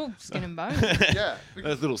 no, it's all skin and bone. Yeah,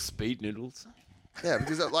 Those little speed noodles. yeah,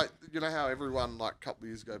 because like you know how everyone like a couple of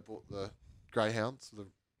years ago bought the greyhounds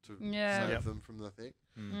to Yeah. save Yep. them from the thing.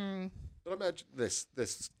 Mm, But I imagine they're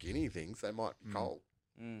skinny things. They might be cold.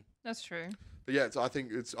 that's true. But yeah, I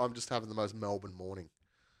think I'm just having the most Melbourne morning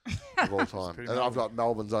of all time, pretty and I've got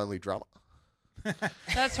Melbourne's only drummer.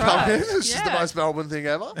 That's I right. mean, it's just the Yeah. most Melbourne thing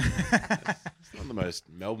ever. It's not the most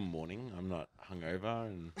Melbourne morning. I'm not hungover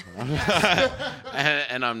and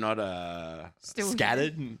and I'm not Still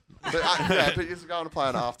scattered. And, But you're going to play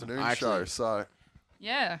an afternoon show, Actually- so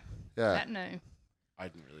Yeah. yeah. Matinee. I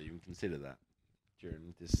didn't really even consider that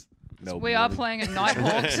during this Melbourne. We are morning. playing at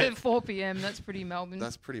Nighthawks at 4 p.m. That's pretty Melbourne.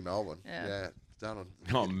 That's pretty Melbourne. Yeah. Yeah, down on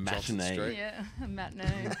Oh, Johnson matinee. Street. yeah, a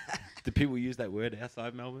matinee. Do people use that word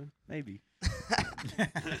outside Melbourne? Maybe.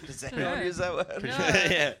 Does anyone No. use that word? No,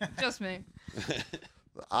 yeah. just me.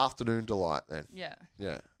 The afternoon delight, then. Yeah.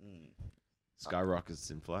 Yeah. Skyrockets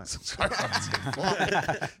in flight.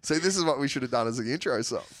 See, this is what we should have done as the intro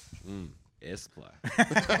song. Air supply.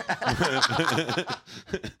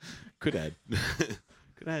 Could add.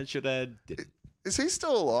 Could add. Should add. Didn't. Is he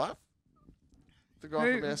still alive? The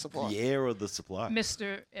guy Who? from Air Supply. The air or the supply?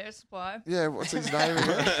 Mr. Air Supply. Yeah, what's his name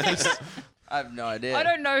again? I have no idea. I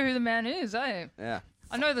don't know who the man is, eh? Yeah.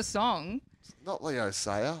 I know the song. Not Leo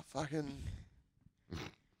Sayer. Fucking.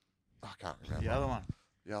 I can't remember. The other one.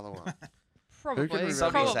 The other one. Probably. remember?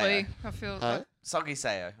 Probably. I feel Huh? like Soggy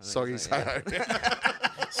Sayo. I think Soggy it's like, Sayer.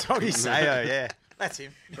 Soggy Sayo, yeah. That's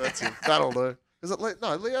him. That's him. That'll do. Is it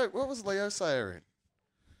no Leo? What was Leo Sayer in?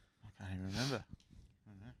 I can't even remember.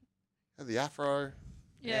 Had the afro.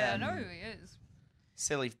 yeah, I know who he is.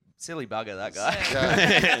 Silly bugger, that guy.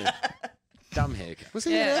 Yeah. Yeah. Dumb haircut. Was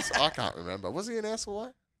he in Yeah. S? I can't remember. Was he in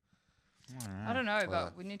SLA? I don't know, but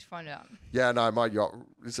Wow. we need to find out. Yeah, no, my yacht.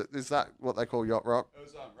 Is that what they call yacht rock? It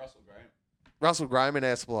was Russell Graham. Russell Graham in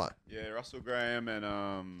SLA. Yeah, Russell Graham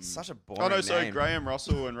and Such a boring Oh no, sorry, name. Graham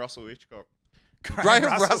Russell and Russell Hitchcock. Graham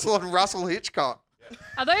Russell and Russell Hitchcock.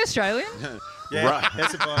 Are they Australian? Yeah, Right.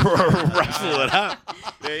 that's a Ruffle it up.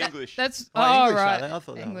 They're English. That's English, right. are they? I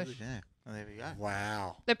thought English. that was, yeah. Well, there we go.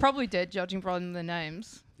 Wow. They're probably dead, judging from the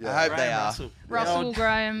names. Yeah, I hope they Graham are. Russell. Russell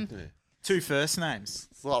Graham. Two first names.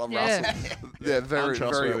 it's a lot of Yeah. Russell. Yeah, very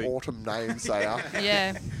Untrustworthy. autumn names they are.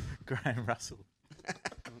 Yeah. Graham Russell.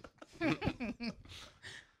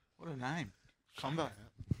 What a name. Combo.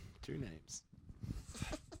 Two names.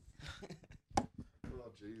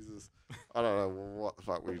 Oh Jesus. I don't know what the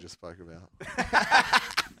fuck we just spoke about.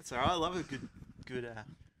 That's all right. I love a good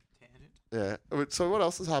tangent. Yeah. So what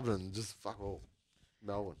else is happening? Just fuck all.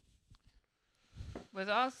 Melbourne. With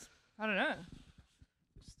us? I don't know.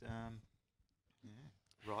 Just,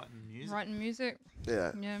 writing music. Writing music.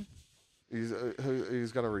 Yeah. Yeah. He's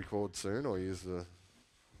going to record soon, or use the.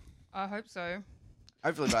 I hope so.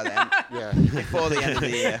 Hopefully by the end. Yeah. Before the end of the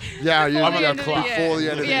year. Yeah, you Before the yeah, end of the year. before the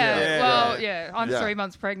end of the Yeah, year. well, yeah. I'm Yeah. 3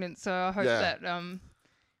 months pregnant, so I hope Yeah. that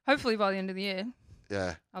hopefully by the end of the year.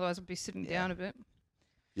 Yeah. Otherwise, I'll be sitting Yeah. down a bit.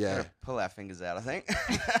 Yeah. Gotta pull our fingers out, I think.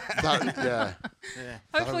 Yeah. Yeah.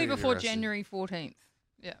 Hopefully be before interesting. January 14th.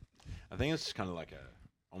 Yeah. I think it's kind of like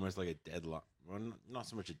almost like a deadline. Well, not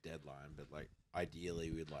so much a deadline, but like ideally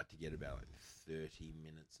we'd like to get about like 30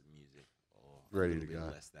 minutes of music or Ready a little to bit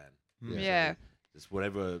go. less than. Yeah. Yeah. Just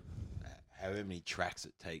whatever, however many tracks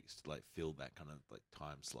it takes to like fill that kind of like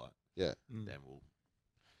time slot. Yeah. Then we'll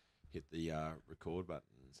hit the record button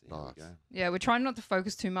and see how Nice. we go. Yeah, we're trying not to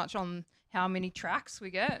focus too much on how many tracks we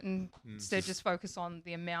get and instead just focus on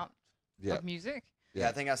the amount Yeah. of music. Yeah,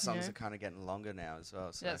 I think our songs Yeah. are kind of getting longer now as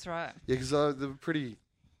well. So. That's right. Yeah, because they're pretty.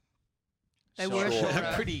 They were Short.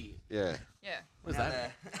 shorter. Pretty. Yeah. Yeah. What's Now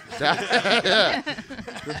that? Yeah.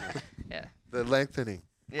 Yeah. They're lengthening.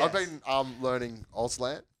 Yes. I've been learning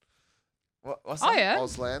Auslan. What's Oh, that? yeah.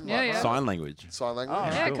 Auslan. Yeah, yeah. Sign language. Sign language. Oh,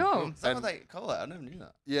 Yeah, cool. cool. Is that what And- they call it? I never knew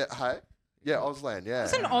that. Yeah. Hey. Yeah. Auslan. Yeah.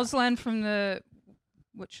 Wasn't Auslan from the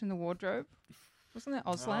Witch in the Wardrobe? Wasn't that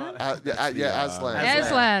Auslan? Yeah. Aslan. Aslan.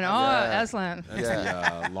 Aslan. Oh, Yeah. Aslan. That's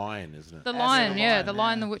Yeah. the lion, isn't it? The Aslan lion, the yeah. Lion, The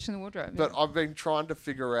lion, yeah. the Witch in the Wardrobe. But yeah. I've been trying to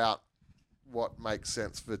figure out what makes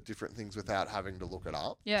sense for different things without having to look it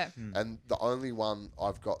up. Yeah. And the only one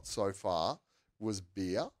I've got so far was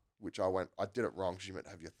beer, which I did it wrong because you meant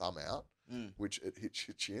to have your thumb out. which it hits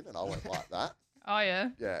your chin, and I went like that. Oh yeah.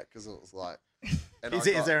 Yeah, because it was like. And Is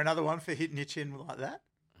there another one for hitting your chin like that?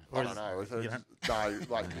 I don't know. you don't- No,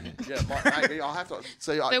 like, yeah, maybe I'll have to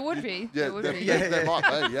see. There would be. Yeah, There would be. there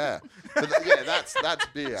might be. Yeah, but yeah, that's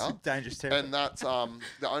beer, Dangerous territory. and that's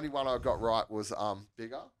the only one I got right was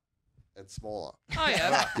bigger and smaller. Oh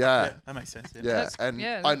yeah. Yeah, That makes sense. Yeah. yeah, That's- and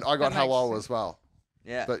yeah, I that got makes hello sense. as well.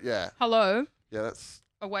 Yeah. But yeah, Hello. yeah, that's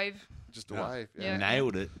A wave. just a wave. Yeah. Yeah,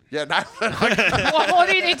 Nailed it. yeah, no. What more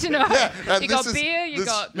do you need to know? and You this got is- beer. You this-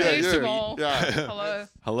 got yeah, big, you. small. Yeah. Hello.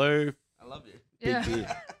 Hello, I love you. big Yeah. beer.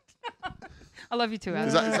 I love you too, Adam.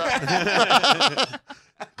 Is that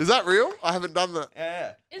is that real? I haven't done that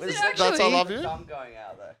Yeah. Is With it the actually? That's I love you thumb going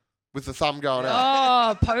out though. with the thumb going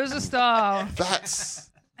out. Oh, poser style. That's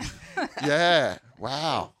yeah.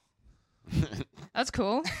 Wow. That's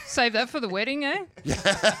cool. Save that for the wedding, eh? Do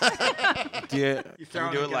you, can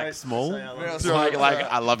throwing you do a it like goat, small? say I love Real you. So, Like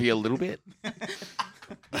I love you a little bit.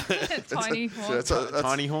 Tiny Yeah, one. that's-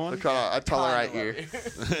 Tiny horn? I tolerate you.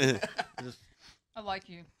 I like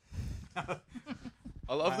you.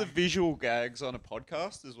 I love the visual gags on a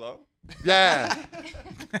podcast as well. Yeah.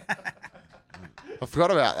 I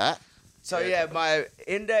forgot about that. So yeah, my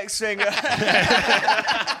index finger.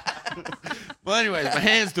 Well, anyways, my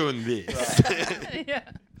hand's doing this. Yeah.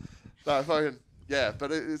 No, fucking yeah.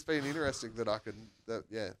 But it's been interesting that I can.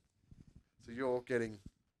 Yeah. So you're getting.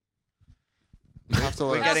 You have to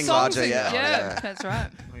We're learn- getting Our songs larger, are- yeah. Yeah, that's right.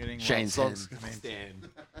 We're getting Shane's wild songs. songs. Stand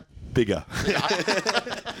bigger.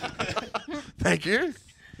 Thank you.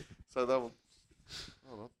 So that will.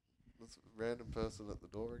 Hold on. That's a random person at the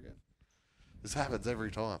door again. This happens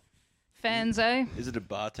every time. Fans, eh? Is it a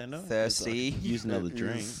bartender? Thirsty. It's like, use another It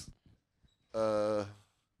drink. is, it's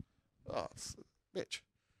Mitch.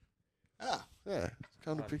 Ah. Yeah.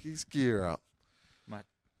 Come to pick his gear up.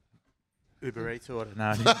 Uber Eats order.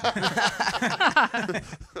 No.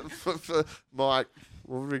 for Mike,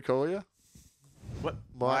 what would we call you? What?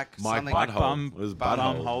 Mike. Mike something- Butthole. Bum, It was Bum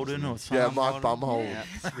Butthole. Holden or something. Yeah, Mike Bumhole. Yeah.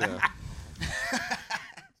 Yeah.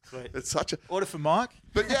 Sweet. It's such a. Order for Mike.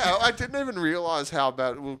 But yeah, I didn't even realize how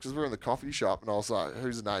bad. Well, because we're in the coffee shop, and I was like,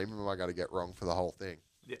 "Whose name am I going to get wrong for the whole thing?"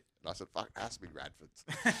 Yeah. And I said, "Fuck, it has to be Radford's."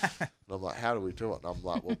 And I'm like, "How do we do it?" And I'm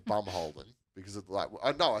like, "Well, Bum Holden, because it's like,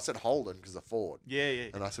 no, I said Holden because of Ford." Yeah.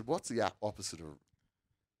 And I said, "What's the opposite of,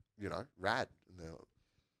 rad?" And they're like,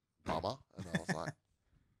 Bummer. And I was like,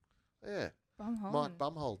 "Yeah, Bum Holden. Mike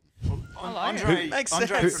Bum Holden." I like it. Andre, Makes Andre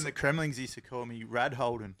sense. from the Kremlings used to call me Rad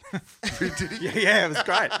Holden. Did he? yeah, it was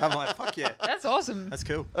great. I'm like, fuck yeah, That's awesome. that's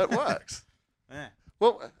cool. It works. Yeah.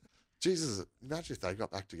 Well, Jesus, imagine if they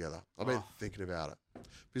got back together. I've been Oh. thinking about it.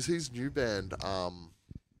 Because his new band,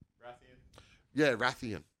 yeah,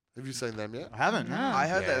 Rathian. Have you seen them yet? I haven't. No. I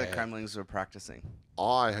heard that the Yeah. Kremlings were practicing.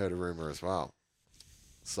 I heard a rumor as well.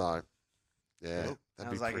 So, yeah, I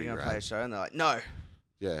that'd was be like, pretty "You're gonna play a rad. show?" And they're like, "No."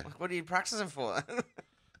 Yeah, Like, what are you practicing for?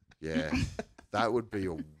 yeah, that would be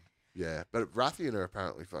a yeah. But Rathian are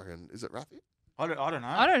apparently fucking. Is it Rathian? I don't know.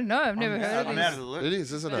 I don't know. I've never I'm heard I'm of out these. of the loop. It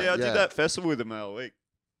is, isn't it? Yeah, I did that festival with them the other week.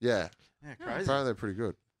 Yeah, Yeah, crazy. apparently they're pretty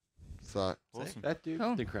good. So, Awesome. That dude,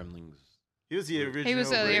 Cool. the Kremlings. He was the original. He was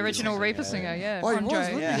the Reaper original singer. Reaper singer, yeah. oh, he Andre. was.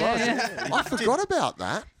 Really? Yeah. Yeah, yeah. I forgot about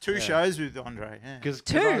that. Two shows with Andre. Yeah. Because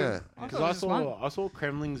Two? Yeah. I Because thought it I was one. saw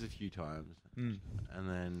Kremlings a few times, Mm. and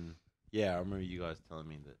then I remember you guys telling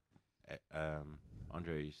me that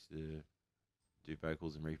Andre used to do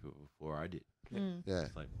vocals in Reaper before I did. Mm. Yeah.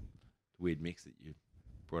 It's like a weird mix that you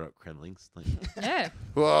brought up Kremlings. Like, Yeah.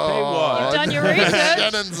 Whoa. Tell you what. You've done your research.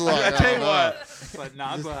 Shannon's like, I tell you oh, no. what, It's like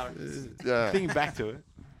Nagla. Yeah. thinking back to it,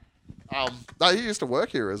 No, he used to work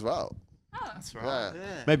here as well. That's right. Yeah.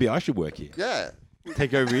 Yeah. maybe I should work here. Yeah.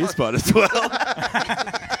 Take over his spot as well.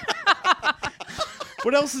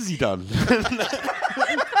 What else has he done?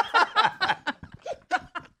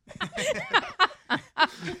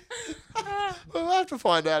 We'll have to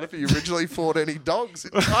find out if he originally fought any dogs.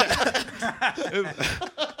 In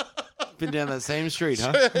Been down that same street,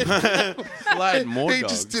 huh? Well, I had more he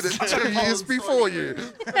dogs. just did it 2 years before you.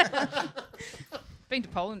 Been to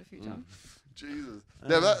Poland a few times. Jesus.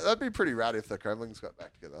 Yeah, that'd be pretty rad if the Kremlings got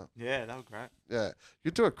back together. Yeah, that was great. Yeah.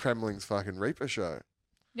 You'd do a Kremlings fucking Reaper show.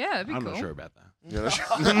 Yeah, that'd be I'm cool. not sure about that. You know?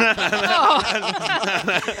 Oh.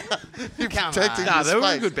 You're Come protecting Nah, your they were a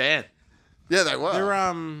space. good band. Yeah, they were.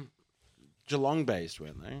 They're Geelong based,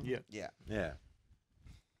 weren't they? Yeah. Yeah. Yeah.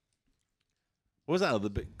 What was that other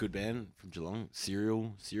good band from Geelong?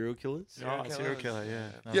 Serial Killers? Oh, serial killer. Yeah.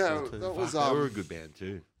 Yeah, cool too. that was They were a good band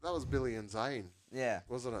too. that was Billy and Zane, Yeah.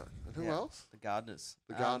 wasn't it? And who Yeah. else? The Gardeners.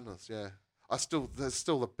 The Gardeners, yeah. They're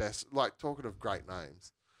still the best. Like, talking of great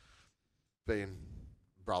names, being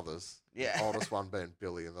brothers. Yeah. The oldest one being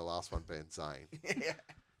Billy and the last one being Zane. Yeah.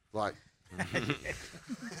 Like,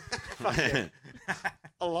 I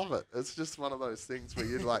love it. It's just one of those things where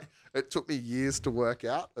you'd like, it took me years to work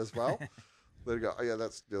out as well. They go, oh yeah,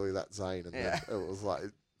 that's Billy, that's Zane. And Yeah. then it was like,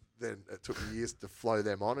 then it took me years to flow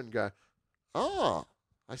them on and go, oh,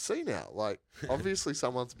 I see now. Like, obviously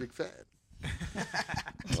someone's a big fan.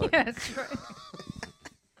 Yeah, that's right.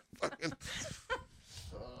 Fucking,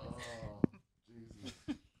 oh, Jesus.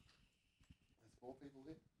 There's 4 people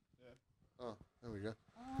here? Yeah. Oh, there we go.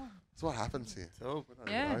 That's what happens here. So, We don't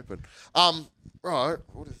even Yeah. open. Right.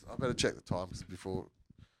 I better check the time before.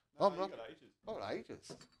 I'm not. Oh,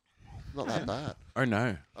 ages. Not that bad. Oh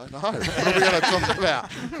no. I know. What are we going to talk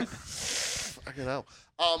about? Fucking hell.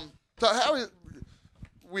 So how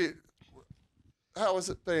has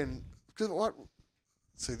it been? Cause what?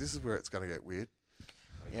 See, this is where it's going to get weird.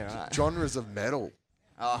 yeah, right. Genres of metal.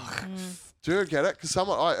 Oh, Do you get it? Because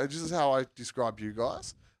this is how I describe you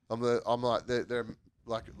guys. I'm like they're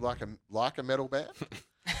like a metal band.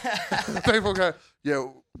 People go, yeah,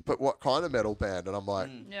 but what kind of metal band? And I'm like,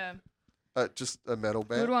 Yeah. just a metal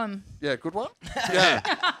band. Good one. Yeah, good one. Yeah,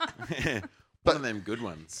 One of them good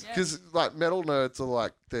ones. Yeah. because like metal nerds are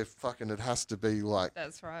like they're fucking. It has to be like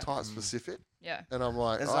That's right. type specific. Yeah. And I'm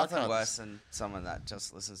like, there's oh, I nothing can't worse than someone that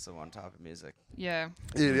just listens to one type of music. Yeah.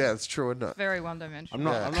 Yeah, it's true, isn't it? Very one dimensional. I'm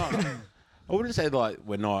not. Yeah. I'm not. I wouldn't say like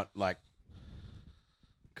we're not like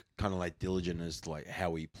kind of like diligent as to like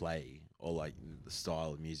how we play or like the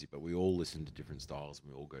style of music, but we all listen to different styles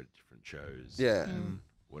and we all go to different shows. Yeah. and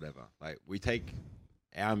whatever. Like we take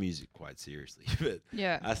our music quite seriously, but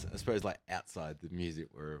Yeah. I suppose like outside the music,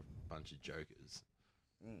 we're a bunch of jokers.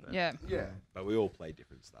 But, Yeah. Yeah. But we all play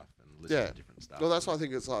different stuff and listen Yeah. to different stuff. Well, that's why I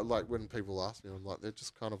think it's like when people ask me, I'm like, they're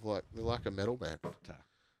just kind of like they're like a metal band.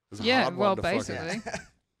 It's a Yeah. hard Well, one to fucking- basically.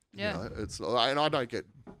 you Yeah. know, it's and I don't get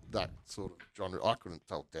that sort of genre. I couldn't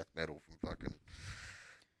tell death metal from fucking.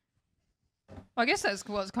 I guess that's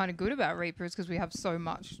what's kind of good about Reapers because we have so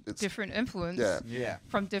much It's- different influence Yeah. Yeah.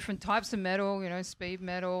 from different types of metal, speed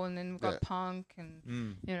metal, and then we've got Yeah. punk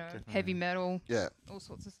and, definitely. heavy metal, Yeah. all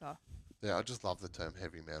sorts of stuff. Yeah. I just love the term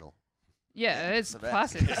heavy metal. Yeah, it's the best.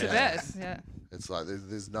 classic. It's the Yeah. best. Yeah. It's like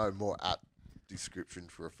there's no more apt description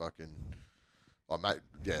for a fucking. Oh mate,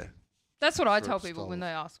 yeah, That's what I For tell a people when style.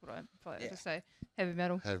 they ask what I play. I Yeah. just say heavy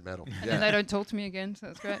metal. heavy metal. And then Yeah. they don't talk to me again, so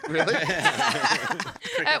that's great. Really?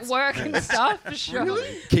 At work and stuff, for sure.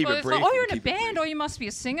 Keep Well, it it's brief. like, oh, and you're in a keep it band, brief. or you must be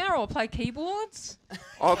a singer, or play keyboards.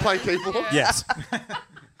 I play keyboard. Yeah. Yes.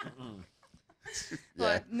 Yeah.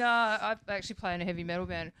 Like, no, I actually play in a heavy metal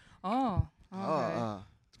band. Oh, okay.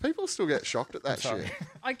 People still get shocked at that sorry. shit.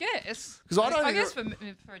 I guess. 'Cause I don't I even-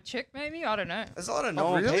 guess for a chick, maybe. I don't know. There's a lot of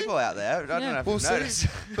normal really? people out there. I don't Yeah. know if Well, you've see, noticed.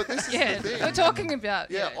 but this is Yeah, the thing. we're talking about.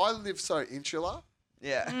 Yeah, I live so insular.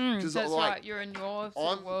 Yeah. 'cause That's like, right. You're in your sort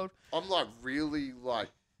of I'm world. I'm like really like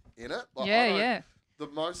in it. Like, I Yeah, don't- yeah,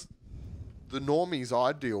 The normies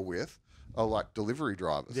I deal with are like delivery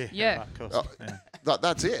drivers. Yeah. Of course. Uh,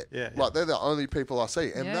 that's it. Yeah, Like they're the only people I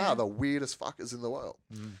see, and Yeah. they're the weirdest fuckers in the world.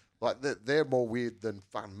 Like they're more weird than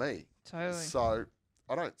fucking me. totally. So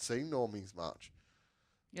I don't see normies much.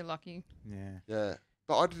 You're lucky. Yeah. Yeah,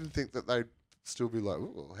 but I didn't think that they'd still be like,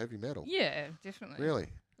 ooh, heavy metal. Yeah, definitely. Really?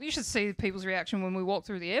 You should see people's reaction when we walk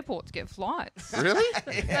through the airport to get flights. Really?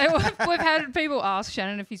 We've had people ask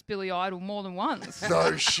Shannon if he's Billy Idol more than once.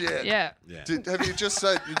 No shit. Yeah. Yeah. Have you just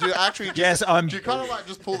said? Did you actually? Just, Yes, I'm Do you kind of like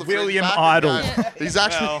just pull the William fringe back and Idol. go, He's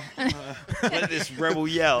actually. Let this rebel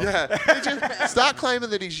yell. Yeah. You just start claiming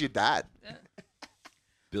that he's your dad.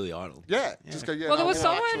 Billy Idol. Yeah. Just go. Yeah. Well, there no, was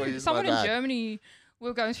actually, he's my someone in dad. Germany. We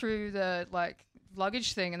were going through the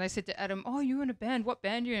luggage thing, and they said to Adam, "Oh, you in a band? What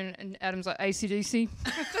band you in?" And Adam's like, "AC/DC."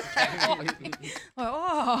 Like,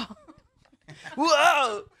 oh,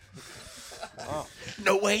 Whoa!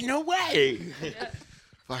 No way, no way.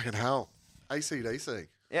 Fucking hell. AC/DC.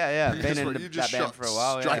 Yeah. You Been just- in you that just band shot for a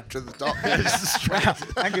while. straight Yeah. to the top.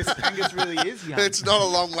 Wow. Angus really is young. It's not a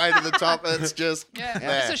long way to the top. It's just yeah,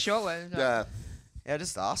 there. it's a short one. Yeah. Yeah,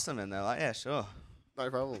 just asked them and they're like, yeah, sure. No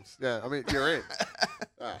problems. Yeah. I mean, you're in.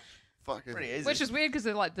 Ah, fucking. Pretty easy. Which is weird because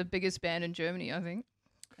they're like the biggest band in Germany, I think.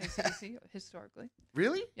 AC/DC historically.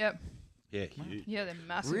 Really? Yep. Yeah, huge. Yeah, they're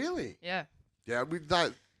massive. Really? Yeah. Yeah.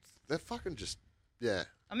 They're fucking just. Yeah.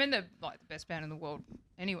 I mean, they're like the best band in the world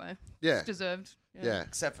anyway. Yeah. Deserved. Yeah.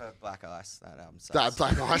 Except for Black Ice. That album sucks. That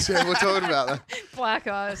Black Ice. Yeah, we're talking about that. Black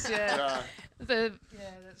Ice, yeah. Yeah.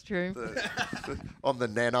 Yeah, that's true. On the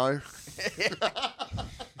Nano.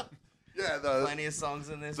 Yeah. Plenty of songs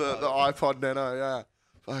in this. The but- iPod Nano. Yeah.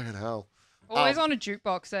 Fucking hell. Always on a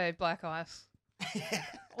jukebox, Black Ice.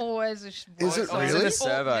 always a Is it Always in really? a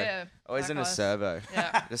servo. Yeah. Always in a Black Ice. servo.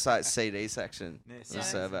 Yeah. Just like CD section. Yes, in a Yeah.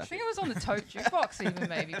 servo. I think it was on the Tote Jukebox even,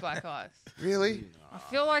 maybe, Black Ice. Really? I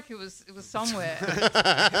feel like it was somewhere.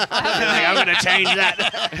 I'm gonna change that.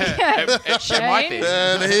 Yeah. It might be.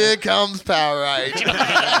 And here comes Power Rage.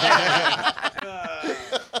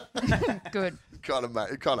 Good. kind of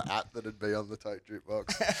app that'd be on the Tote Jukebox.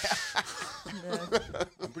 Yeah.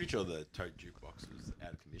 I'm pretty sure the Tote Jukebox was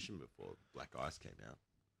out of commission before Black Ice came out.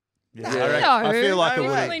 Yeah. I feel like it would.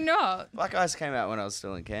 Definitely not. Black Ice came out when I was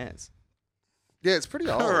still in Cairns. Yeah, it's pretty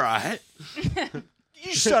old. All right.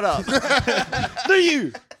 You shut up. Do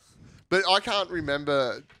you? But I can't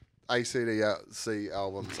remember AC/DC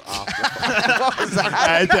albums after.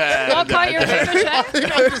 What can't you remember,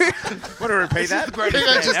 Shane? Want to repeat that? I think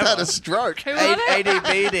I just had a stroke. Who are they?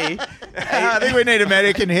 ADBD. I think we need a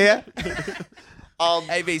medic in here.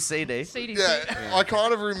 ABCD. CDC. Yeah, I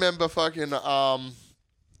kind of remember fucking.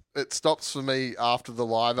 It stops for me after the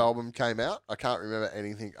live album came out. I can't remember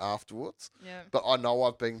anything afterwards. Yeah. But I know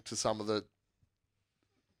I've been to some of the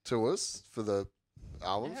tours for the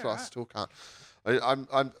albums, Yeah, but I right. still can't.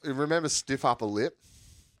 I remember Stiff Upper Lip,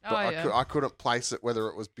 but Oh, yeah. I couldn't place it whether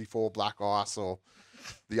it was before Black Ice or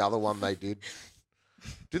the other one they did.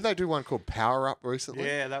 Didn't they do one called Power Up recently?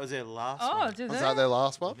 Yeah, that was their last Oh, one. did Was they? that their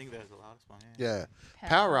last I one? think that was the last one, yeah. Yeah.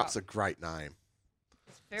 Power Up's a great name.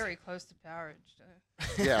 It's very close to Power Rage, though.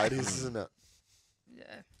 Yeah, it is, isn't it?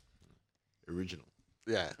 Yeah. Original.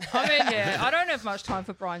 Yeah. I mean, yeah, I don't have much time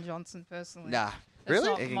for Brian Johnson personally. Nah. That's Really?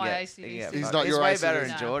 not He can my get- AC/DC. he can get He's fucked. not your way AC/DC. better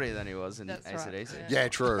in No. Geordie than he was in That's right, AC/DC. yeah. Yeah,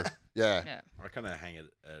 true. Yeah. Yeah. I kind of hang it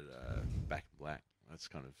at Back in Black. That's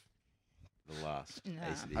kind of the last Nah.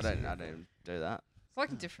 AC/DC. I don't do that. It's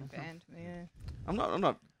like a different band to me, yeah. I'm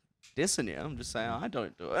not dissing you. I'm just saying I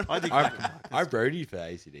don't do it. I think I roadied for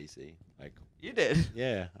AC/DC. Like, You did.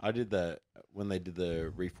 yeah, I did when they did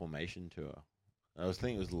the Reformation tour. I was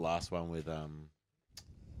thinking it was the last one with With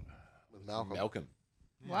Malcolm. Malcolm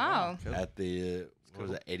Wow. at the what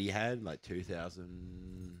was it Etihad, like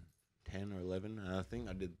 2010 or 11, and I think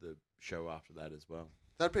I did the show after that as well.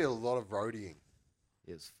 That'd be a lot of roadieing.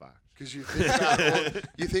 It's fucked. Because you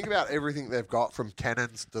think about everything they've got from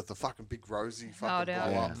Cannons to the fucking big Rosie fucking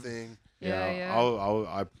down. blow up Yeah. thing.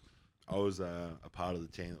 Yeah. I was a part of the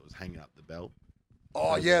team that was hanging up the bell.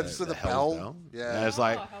 Oh The- yeah, the- so the Hell's bell. And Yeah. it's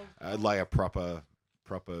like Oh, like a proper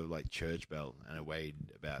like church bell, and it weighed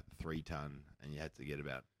about 3 ton, and you had to get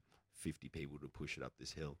about 50 people to push it up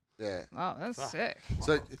this hill. Yeah. Wow, that's sick.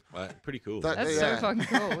 So Like, pretty cool. That- That's Yeah. so fucking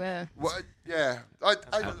cool, yeah. what? Yeah.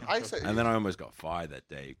 I say. And then I almost got fired that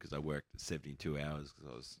day because I worked 72 hours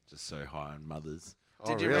because I was just so high on mothers. Oh,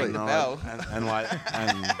 Did you really? ring the And bell? and like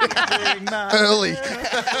Early.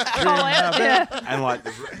 Oh, yeah. and like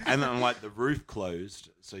the roof closed,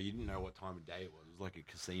 so you didn't know what time of day it was. It was like a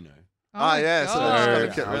casino. Oh, yeah, so So just gotta I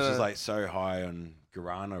get rid was of- just like so high on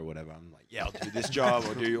guarana or whatever. I'm like, yeah, I'll do this job.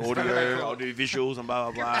 I'll do audio. I'll do visuals and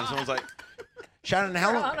blah blah blah. And someone's like, Shannon,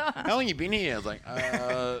 how long you been here? I was like,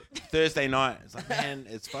 Thursday night. It's like, man,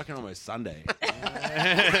 it's fucking almost Sunday.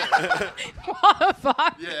 What the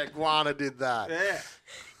fuck? Yeah, Guana did that.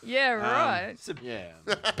 Yeah, right. Yeah,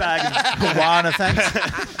 Bag of guana,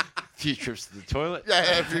 thanks. few trips to the toilet.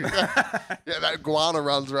 Yeah, yeah, that Guana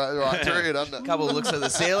runs right through it, doesn't it? Couple of looks at the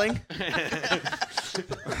ceiling.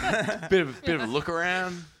 bit of a look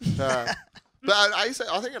around. But I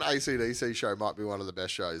think an AC/DC show might be one of the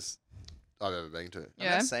best shows I've ever been to. I've Yeah.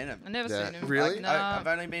 never seen him. I've never Yeah. seen him. Really? Like, I've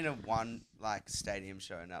nah. only been to one like stadium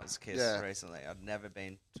show, and that was Kiss Yeah. recently. I've never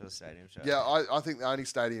been to a stadium show. Yeah, I think the only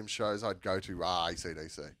stadium shows I'd go to are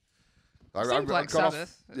AC/DC. I've seen Black got off-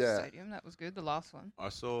 Sabbath at the yeah. stadium. That was good, the last one. I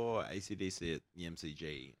saw AC/DC at the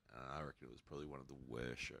MCG. I reckon it was probably one of the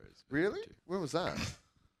worst shows. I've been Really? to. When was that?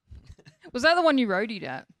 Was that the one you roadied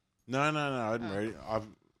at? No, I didn't read it.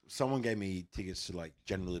 Someone gave me tickets to like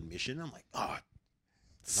general admission. I'm like, oh,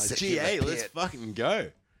 Sick GA, in the let's pit. fucking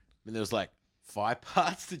go. And there was like 5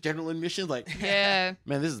 parts to general admission. Like, Yeah.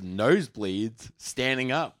 man, this is nosebleeds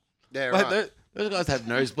standing up. Yeah, Like, right. those guys have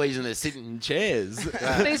nosebleeds and they're sitting in chairs.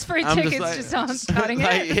 These free I'm tickets like- just aren't cutting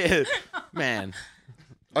like, it. yeah, man,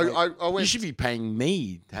 I you went. should be paying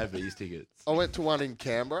me to have these tickets. I went to one in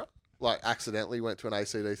Canberra. Like accidentally went to an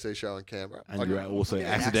AC/DC show in Canberra. And Like, you were also Yeah,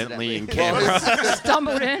 accidentally in accidentally. Well, Canberra. it's-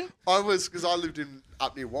 Stumbled in. I was because I lived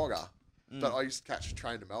up near Wagga, but I used to catch a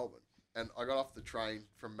train to Melbourne, and I got off the train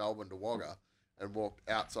from Melbourne to Wagga and walked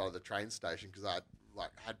outside of the train station because I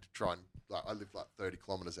had to try and I lived like 30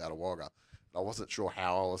 kilometres out of Wagga, and I wasn't sure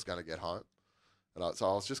how I was going to get home, and so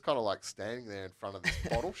I was just kind of like standing there in front of this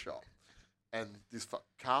bottle shop, and this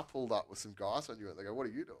car pulled up with some guys I knew, and they go, "What are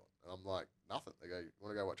you doing?" And I'm like, nothing. They go, you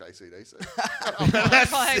want to go watch AC/DC?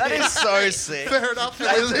 That is so sick. Fair enough.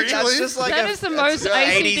 That's just like That a, is the most an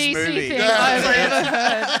 80s AC/DC movie. thing Yeah. I've ever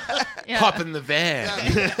heard. Yeah. Hop in the van.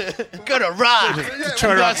 Gonna rock. Yeah,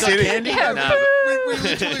 Try to rock city. Yeah. Nah, we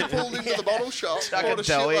literally pulled into the bottle shop, Stuck bought a a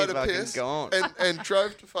deli, shitload of fucking piss, gone. and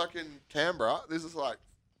drove to fucking Canberra. This is like,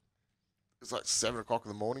 it's like 7 o'clock in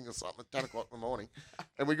the morning or something, 10 o'clock in the morning.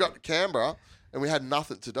 And we got to Canberra and we had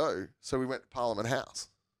nothing to do. So we went to Parliament House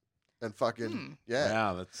and fucking, yeah.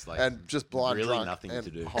 wow, that's like And just blind really drunk nothing and to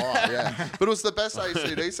do. high, yeah. But it was the best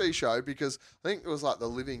AC/DC show because I think it was like the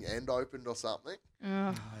Living End opened or something. Oh,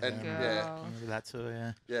 And God. yeah, Remember that too,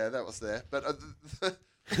 yeah. yeah, that was there. But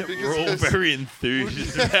We're all very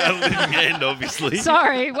enthused about Living End, obviously.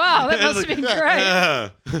 Sorry. Wow, that must have been great. Yeah.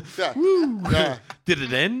 yeah. Did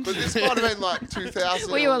it end? But this might have been like 2000.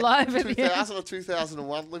 Were you alive at the 2000 or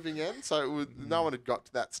 2001 Living End, so no one had got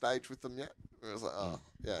to that stage with them yet. It was like, oh,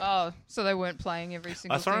 yeah. Oh, so they weren't playing every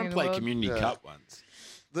single I saw thing him in the play world? Community Yeah. Cup once.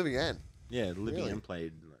 Living End. Yeah, Living Really? End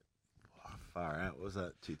played like, far out. What was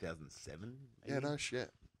that 2007? Yeah, no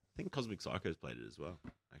shit. I think Cosmic Psychos played it as well,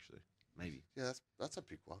 actually. Maybe. Yeah, that's a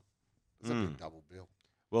big one. That's a big double bill.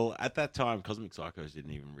 Well, at that time, Cosmic Psychos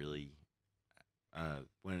didn't even really,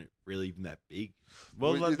 weren't really even that big.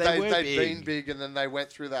 Well, Well, they were they'd big. been big, and then they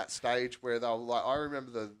went through that stage where they were like, I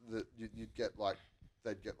remember you'd get like,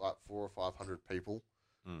 they'd get like 400 or 500 people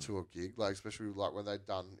to a gig, like especially like when they'd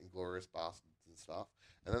done Inglourious Bastards and stuff,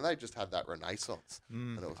 and then they just had that renaissance,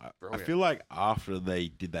 and it was I brilliant. feel like after they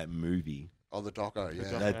did that movie, Oh, the doco,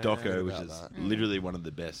 yeah. that Yeah, doco, which about is that. literally one of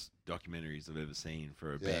the best documentaries I've ever seen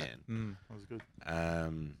for a Yeah. band. That was good.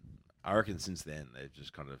 I reckon since then they've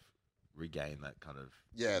just kind of regained that kind of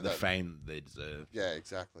Yeah, the that- fame they deserve. Yeah,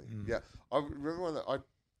 exactly. Yeah, I remember when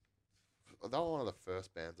they were one of the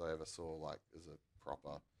first bands I ever saw like as a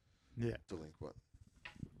proper delinquent.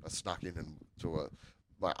 I snuck in and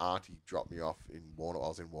my auntie dropped me off in Warrnambool. I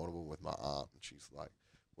was in Warrnambool with my aunt, and she's like,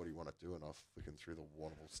 "What do you want to do?" And I was flicking through the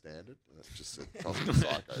Warrnambool Standard, and it just said Cosmic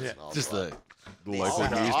Psychos. And I was Just like, the local "Oh,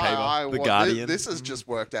 newspaper, The want- Guardian. This has just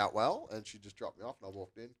worked out well, and she just dropped me off, and I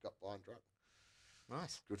walked in, got blind drunk.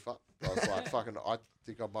 Nice. Good fun. I was like, fucking, I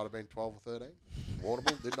think I might have been 12 or 13.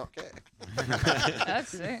 Warrnambool did not care. That's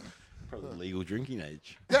sick. Probably legal drinking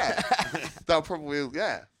age. Yeah. They'll probably,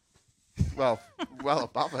 yeah. Well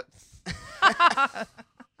above it.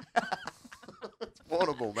 It's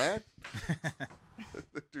Warrnambool, man.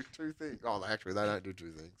 They do two things. Oh, actually, they don't do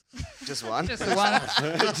two things. Just one. Just the one.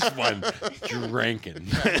 Just one drinking.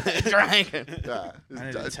 Drinking. Yeah. I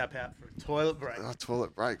need to tap out for a toilet break. Oh,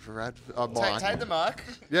 toilet break for Rad. Oh, Take, Mike. take the mic.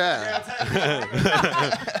 Yeah.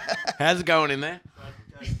 How's it going in there?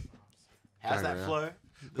 How's Going that around. flow?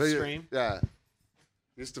 But The yeah, stream? Yeah.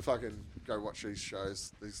 Used to fucking go watch these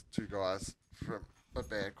shows. These two guys from a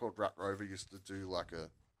band called Rat Rover used to do like a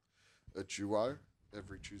duo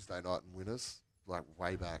every Tuesday night in Winners, like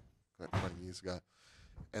way back, like 20 years ago.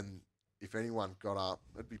 And if anyone got up,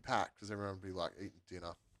 it'd be packed because everyone would be like eating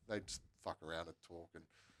dinner. They'd just fuck around and talk and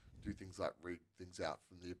do things like read things out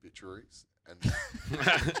from the obituaries and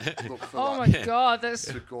look for Oh my like God, that's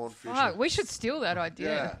the gone fishing. fuck. We should steal that Yeah.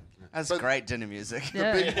 idea. That's But- great dinner music. The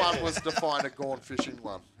Yeah. big one was to find a gone fishing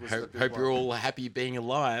one. Was the Hope, big hope one. you're all happy being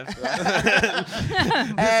alive.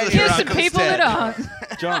 And your Here's some uncle's people dead. that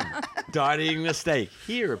aren't. John died eating a steak.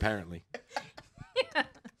 Here, apparently.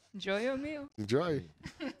 Enjoy your meal. Enjoy.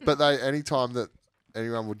 But any time that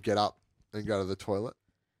anyone would get up and go to the toilet,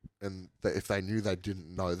 and if they knew they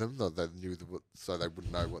didn't know them, they knew so they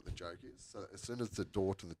wouldn't know what the joke is. So as soon as the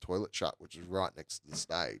door to the toilet shut, which is right next to the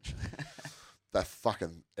stage, that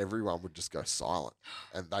fucking everyone would just go silent,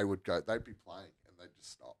 and they'd be playing, and they'd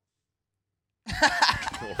just stop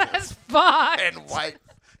That's fucked. and wait.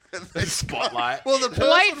 And they Spotlight. Well, the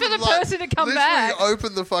person Wait for the would, person to come literally back.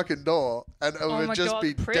 open the fucking door, and it Oh would my just God,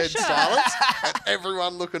 be pressure. dead silence, and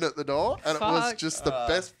everyone looking at the door, and it was Fuck. just the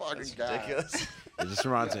best fucking That's game. ridiculous. It just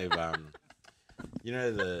reminds me of you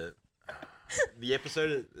know the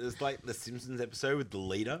episode. It's like the Simpsons episode with the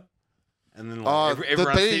leader, and then like Oh, the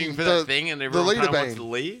everyone's bean, sitting for the- that thing, and the everyone leader kind of wants bean. to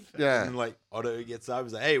leave. Yeah. and then, like Otto gets up,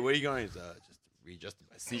 he's like, "Hey, where are you going?" He's just readjusting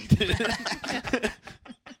my seat.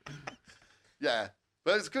 Yeah,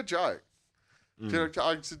 but it's a good joke. Could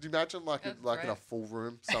you imagine like That's in a great. full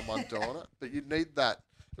room, someone doing it? But you'd need that.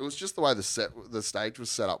 It was just the way the stage was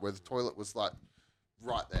set up, where the toilet was like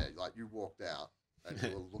right there. Like you walked out and you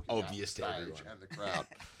were looking Obvious to at the stage everyone. and the crowd.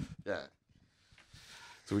 Yeah.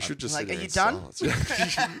 So we should just Like, sit are here you in done? silence.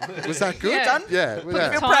 Yeah. Was that good? Yeah. Done? Yeah. Put yeah.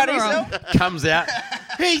 the proud of timer on. yourself? Comes out.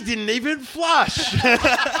 He didn't even flush.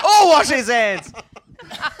 Oh, wash his hands.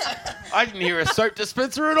 I didn't hear a soap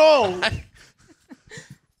dispenser at all.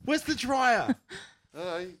 Where's the dryer?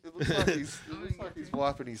 It looks like he's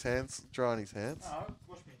wiping his hands, drying his hands.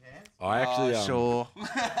 Wash my hands. I actually, sure.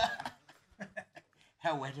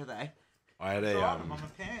 How wet are they? I had I'm on my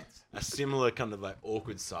pants. a similar kind of like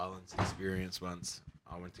awkward silence experience once.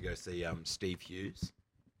 I went to go see Steve Hughes,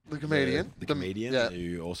 The comedian. the comedian yeah.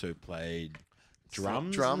 who also played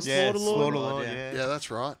drums. Drums. Yeah, Slaughterlord. Slaughterlord, yeah. Yeah,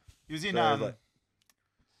 that's right. He was in So, like-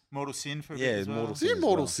 Mortal Sin for a Yeah, bit as well. Mortal Is he Sin in as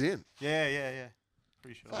Mortal well. Sin? Yeah.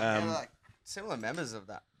 Pretty sure. Yeah, like similar members of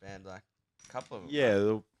that band, like a couple of them. Yeah,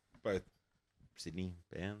 they're both Sydney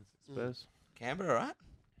bands, I suppose. Canberra, right?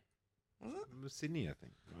 It was Sydney, I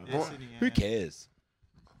think. Yeah, Sydney, Who yeah. cares?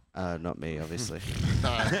 Not me, obviously.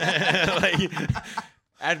 Like,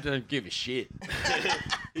 I don't give a shit.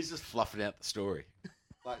 He's just fluffing out the story.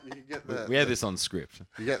 Like you can get We had this on script.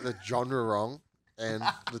 you get the genre wrong and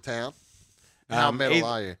the town. How metal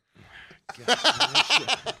are you?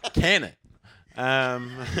 Can it?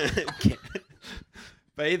 Can-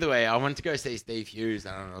 But either way, I went to go see Steve Hughes,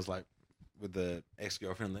 and I was like, with the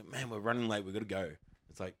ex-girlfriend, like, man, we're running late. We got to go.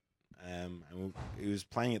 It's like, he was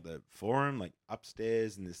playing at the Forum, like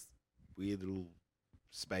upstairs in this weird little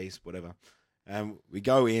space, whatever. We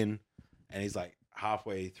go in, and he's like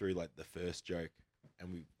halfway through like the first joke,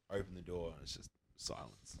 and we open the door, and it's just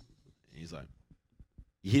silence. And he's like,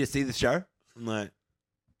 "You here to see the show?" I'm like,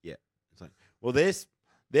 "Yeah." It's like, "Well,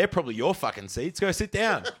 they're probably your fucking seats. Go sit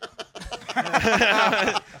down."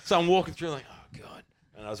 So I'm walking through like, oh god,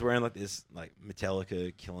 and I was wearing like this like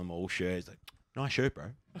Metallica Kill 'Em All shirt. He's like, nice shirt, bro.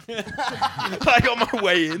 Like on my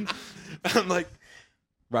way in, I'm like,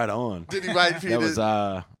 right on. Did he wait for you That was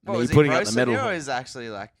What, me was he putting up the roasting metal. you, or is actually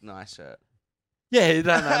like nice shirt? Yeah,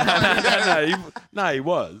 no, he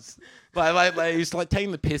was. Like he was like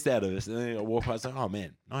taking the piss out of us, and then I walked past, like, oh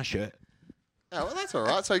man, nice shirt. Yeah, well, that's all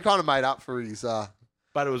right. So he kind of made up for his.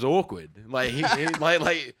 But it was awkward. Like he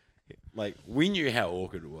like we knew how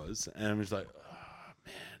awkward it was, and I'm just like, oh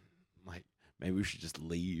man, like maybe we should just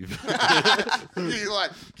leave. You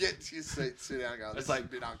like get to your seat, sit down, and go. This It's is like a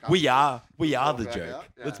bit uncomfortable. we are Walk the back joke. out,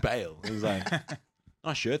 yeah. Let's bail. He's like,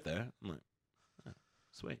 nice shirt though. I'm like, oh,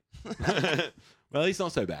 sweet. Well, he's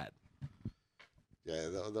not so bad. Yeah,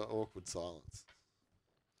 the awkward silence.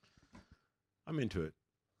 I'm into it.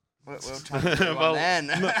 We'll try to do Well, one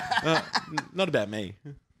then. Not about me.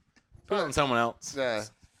 Put it on someone else. Yeah.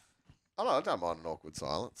 I don't mind an awkward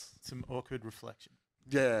silence. Some awkward reflection.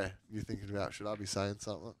 Yeah, you're thinking about, should I be saying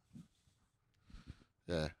something?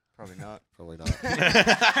 Yeah, Probably not. probably not.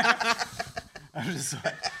 I'm just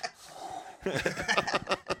like,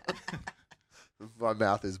 My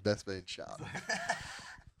mouth is best being shut.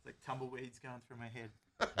 like tumbleweeds going through my head.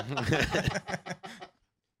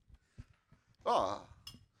 Oh.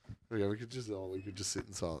 Yeah, we could just sit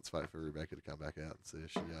in silence, wait for Rebecca to come back out and see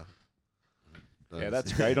if she. Yeah,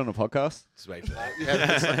 that's great on a podcast. Just wait for that. Yeah,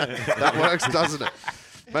 that works, doesn't it?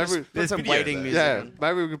 Maybe There's some video waiting there. music. yeah, on.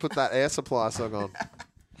 maybe we could put that Air Supply song on.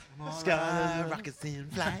 Sky rockets in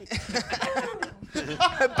flight.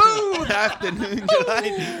 Boo! Afternoon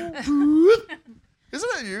delight. Isn't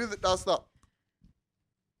it you that does that?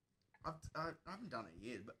 I haven't done it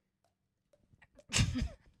yet, but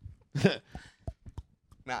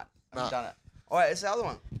nah, I Nah. haven't done it. All right, it's the other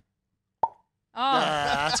one. Oh,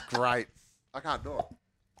 Yeah, that's great. I can't do it.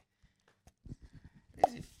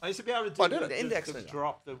 I used to be able to do I did it. The index the finger.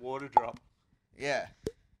 drop, the water drop. Yeah.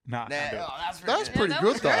 Nah, Nah, can't do it. oh, that's That's pretty pretty that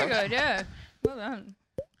good was very though. good. Yeah, well done.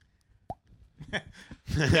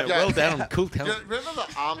 Well done. Cool Yeah, talent. remember the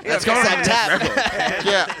arm? Yeah, press that tab.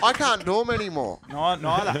 Yeah, I can't do them anymore. No,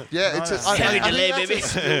 neither. Yeah, it's just, I Heavy think delay, that's baby. a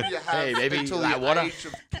skill you have Hey, baby, until like the water. age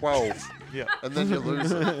of 12, Yeah, and then you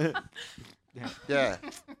lose it. Yeah. Yeah,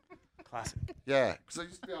 classic. yeah. Because I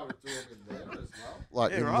used to be able to do them in there as well,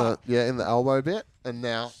 like Yeah, in right. in the elbow bit, and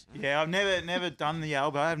now, Yeah, I've never done the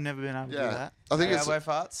elbow. I've never been able to do yeah, that. I think it's Elbow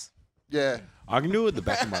farts. yeah. I can do it with the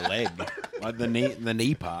back of my leg, like the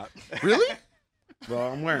knee part. Really?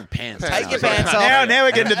 Well, I'm wearing pants. Take now, your so I pants can't- off. Now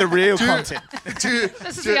we're getting to the real content. Do you,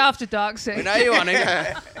 This is do, the after dark We scene. know you want to.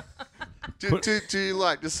 yeah. do you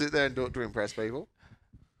like just sit there and do it to impress people?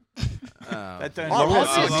 That don't Oh, work.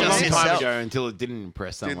 oh, It was a oh, long oh, time oh. ago until it didn't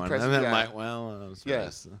impress Didn't someone. impress- And then yeah. I'm like, well, I was Yeah.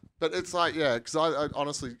 supposed to. But it's like, yeah, because I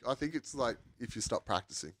honestly, I think it's like if you stop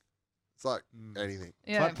practicing, it's like anything.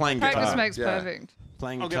 Yeah, like playing practice guitar. makes Yeah. perfect.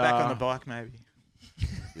 Playing I'll get guitar. back on the bike maybe.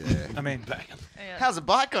 Yeah. I mean, Yeah. How's a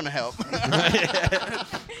bike gonna help?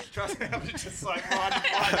 trust me, I'm just like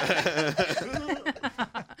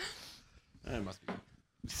It must be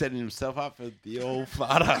setting himself up for the old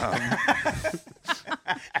fart arm.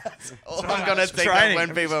 All I'm gonna think training. of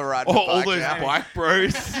when people ride all bikes those out. bike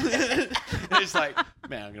bros. It's like,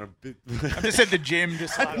 Man, I'm gonna. I'm just at the gym,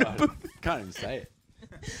 just like. Can't even say it.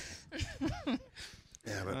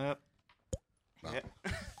 Yeah, but Yeah.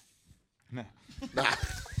 No. nah,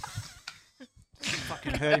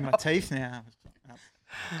 Fucking hurting my teeth now.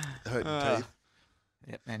 hurting teeth.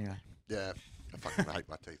 Yep. Anyway. Yeah, I fucking hate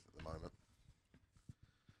my teeth at the moment.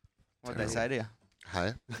 What'd they say to you?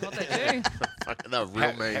 Hey, What they do. fucking that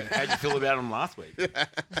real mean. How'd you feel about them last week?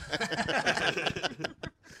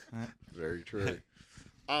 Very true.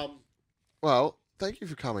 Well, thank you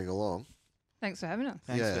for coming along. Thanks for having us.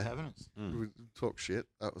 Thanks Yeah. for having us. We talked shit.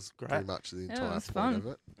 That was Great. pretty much the Yeah, entire it was point fun. of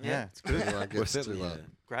it. Yeah, it's good. Everyone We're gets certainly to,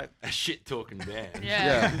 Great. a shit talking band.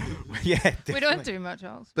 Yeah. Yeah. We don't do much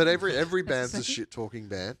else. But every That's band's the a thing. shit talking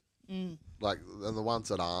band. Mm. Like, and the ones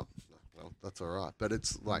that aren't, well, that's all right. But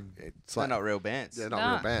it's like it's They're like not real bands. they're not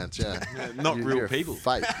Nah. real bands. Yeah, Not real you're people.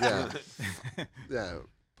 Fake. Yeah, yeah.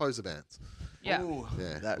 Poser bands. Yeah. Ooh,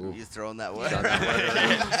 Yeah. that, Ooh. you're throwing that word.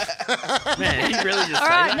 Man, he really just. All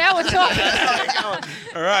right, now we're talking.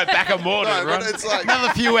 All right, back on board, No, everyone. but it's like Another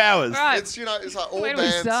few hours. Right. it's it's like all Where do we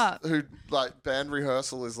bands start? who like band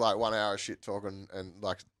rehearsal is like 1 hour of shit talking and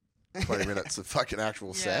like 20 minutes of fucking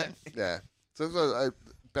actual set. Yeah. So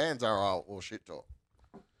bands are all shit talk.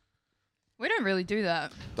 We don't really do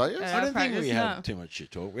that. Don't you? Yeah. I don't think practice, we have no. too much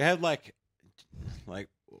shit talk. We have like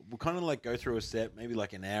we'll kind of like go through a set, maybe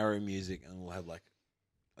like an hour of music, and we'll have like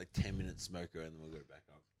 10 minutes smoker, and then we'll go back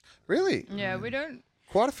up. Really? Yeah, we don't.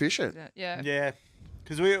 Quite efficient. do that. Yeah. Yeah.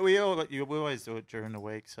 Because we always do it during the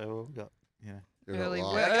week, so we've got You're not Early-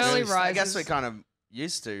 lying. we're I guess- early I guess risers. we kind of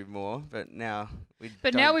used to more, but now we.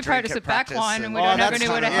 But don't now we drink practice at at backline and and we don't have that's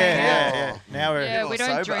anywhere to kinda- hang yeah, out. yeah, yeah. Now we're Yeah, we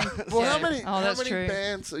don't sober. drink. Well, yeah. how many Oh, that's how many true.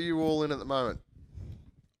 bands are you all in at the moment?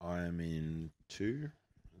 I'm in 2.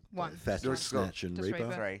 One. Thatcher, Just Snatch, and just Reaper.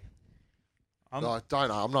 Reaper. Three. I'm- No, I don't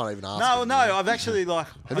know. I'm not even asking. No, no, you. I've actually like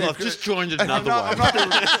Well, I've just joined another I'm one.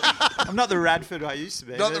 I'm not the Radford I used to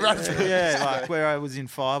be. Not the Radford. Yeah, like where I was in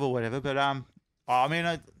 5 or whatever. But I mean,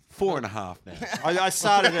 4.5 now. I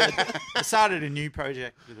started a new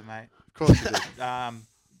project with a mate. Of course you did.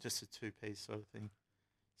 Just a 2-piece sort of thing.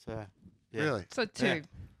 So yeah. Really? So 2.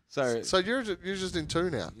 So, So you're just in 2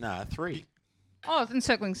 now. nah, 3. Oh, in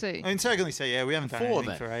Circling C. I mean, certainly say yeah, we haven't done 4 anything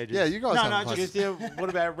then. for ages. Yeah, you guys No, haven't no, played. just Because, yeah, what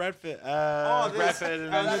about Radford? there's- Radford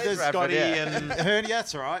and there's there's Radford, Scotty yeah. and Hernia,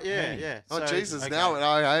 that's all right. Yeah, yeah. Oh So, Jesus! okay. Now,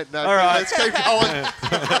 okay, no, All right. let's keep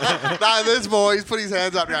going. No, there's more. He's put his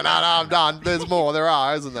hands up. No, I'm done. There's more. There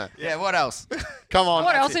are, isn't there? Yeah. What else? Come on.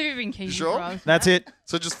 What else have you been keeping Sure? for us? That's it.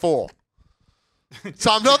 So just 4.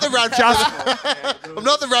 So I'm not the Radford. I'm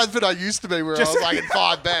not the Radford I used to be, where I was like in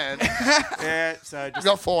 5 bands. Yeah. So I've just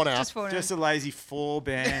got 4 now. Just 4 now. just a lazy 4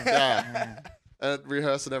 band. Yeah. And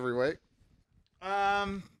rehearsing every week.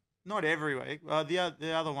 Not every week.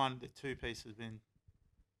 The other one, the 2-piece, has been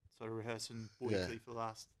sort of rehearsing weekly for the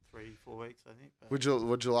last 3-4 weeks, I think. But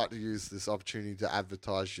Would you like to use this opportunity to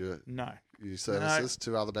advertise your no. services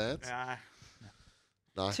to other bands?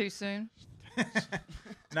 No. Too soon.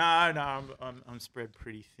 No, I'm spread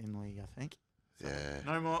pretty thinly, I think. Yeah.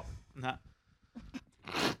 No more. No.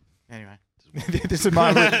 Anyway, this is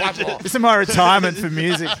my retirement for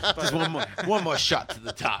music. just one more shot to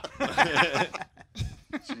the top.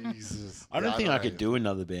 Jesus. I don't think I could do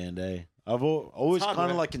another band, eh? I've always hard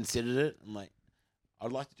kind of work. like considered it. I'm like,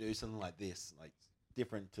 I'd like to do something like this, like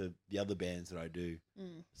different to the other bands that I do.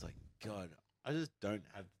 It's like, God, I just don't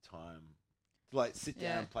have the time to like sit down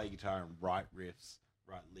Yeah. and play guitar and write riffs,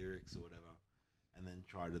 write lyrics or whatever, and then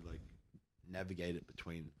try to like navigate it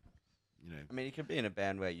between, I mean, you could be in a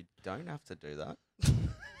band where you don't have to do that.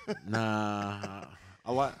 Nah,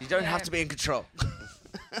 I like. You don't Yeah. have to be in control.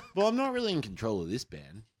 Well, I'm not really in control of this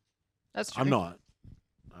band. That's true. I'm not.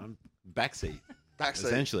 I'm backseat. Backseat.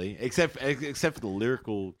 Essentially, except for the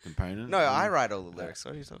lyrical component. No, I write all the lyrics.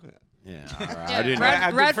 What are you talking about? Yeah, all right. Yeah, I do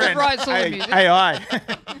know. Radford writes all the music. AI.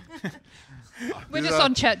 We're just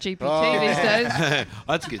on Chat GPT these days.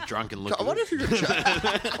 I just get drunk and look. I wonder if you could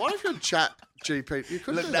chat. What if you could chat GP? You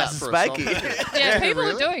could Look, do that that's for spiky. a song. Yeah, people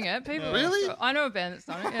really? are doing it. People Really? I know a band that's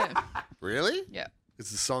done it. Yeah. Really? Yeah. Is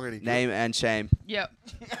the song any good? Name and shame. Yep.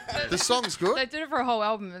 The song's good. They did it for a whole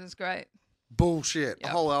album and it's great. Bullshit. Yeah.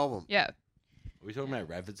 A whole album. Yeah. Are we talking about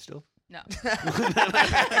Radford still? No.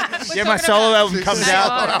 Yeah, my solo album comes It's Hey, out.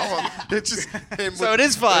 oh. a whole album. It's just him So it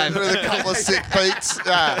is 5. with a couple of sick beats.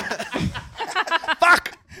 Yeah.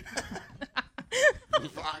 Fuck.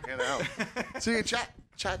 Fucking hell. So you chat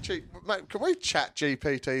mate, can we chat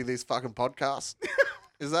GPT this fucking podcast?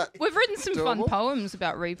 Is that We've written some fun Doable? poems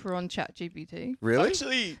about Reaper on Chat GPT. really?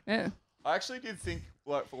 Actually, Yeah. I actually did think,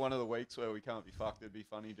 like, for one of the weeks where we can't be fucked, it'd be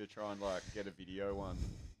funny to try and, like, get a video one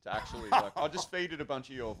to actually like. I'll just feed it a bunch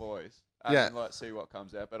of your voice and Yeah. then, like see what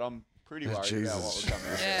comes out. But I'm pretty Oh, worried about what Jesus. will come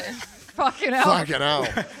out. Yeah. Fucking hell. Fucking hell.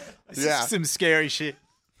 Yeah. Some scary shit.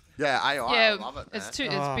 Yeah, AI, Yeah, I love it, man. it's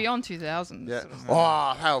beyond 2000. Yeah. sort of.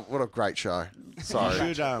 Oh, what a great show. Sorry.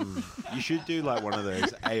 You should do like one of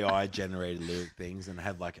those AI generated lyric things and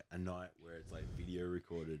have like a night where it's like video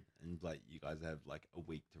recorded and like you guys have like a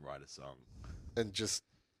week to write a song And just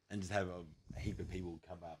and just have a heap of people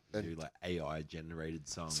come up and do like AI generated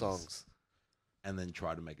songs and then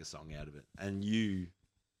try to make a song out of it. And you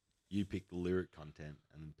pick the lyric content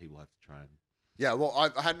and people have to try and. yeah, well,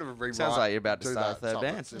 I had to rewrite. Sounds like you're about to do start a that third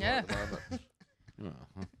something band. similar Yeah. at the moment.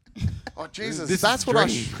 Oh. Oh Jesus, This that's is what I.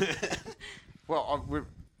 dream. Well,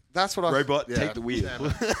 that's what I. Robot, yeah, take the wheel. damn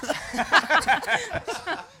it.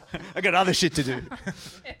 I got other shit to do.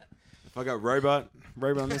 If I got robot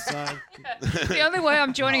on this side. The only way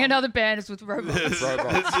I'm joining another band is with robots.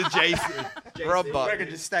 Robots. Jason. Robot. I can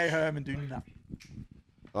just stay home and do nothing.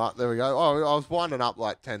 All right, there we go. Oh, I was winding up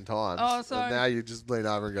like 10 times. Oh, sorry. And now you just lean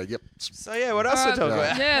over and go, yep. So yeah, what else we talking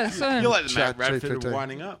about? Yeah, so You're like the Chat Matt Radford of GPT.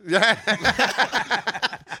 winding up. Yeah.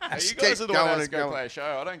 Hey, you Just guys keep are the one going that's and going to going. play a show.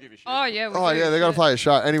 I don't give a shit. oh yeah, we Oh, do, yeah, they're going to play a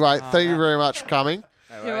show. Anyway, thank you very much for coming.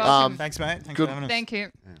 You're welcome. Thanks, mate. Thanks good- for having us. Thank you.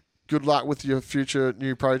 Good luck with your future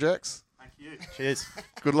new projects. Thank you. Cheers.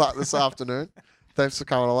 Good luck this afternoon. Thanks for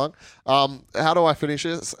coming along. How do I finish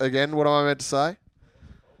this? Again, what am I meant to say?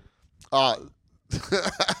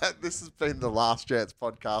 This has been the Last Chance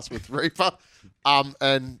podcast with Reaper.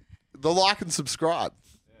 And the like and subscribe,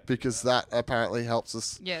 because that apparently helps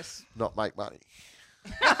us Yes. not make money.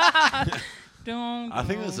 Don't. I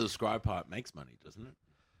think the go. subscribe part makes money, doesn't it?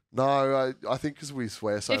 No, I think because we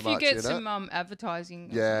swear so if much you get in some it. advertising.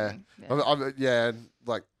 or Yeah. something, Yeah, and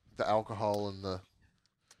like the alcohol and the...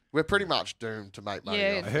 We're pretty much doomed to make money.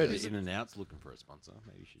 Yeah, off I it. heard In and Out's looking for a sponsor.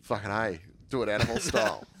 Maybe you should. Fucking A. Do it animal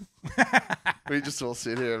style. We just all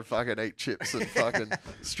sit here and fucking eat chips and fucking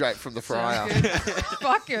straight from the fryer. Sounds good.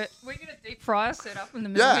 Fuck it. We're gonna deep fryer set up in the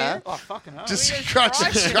middle Yeah. here. Oh, fucking hell. Just We just crunch fry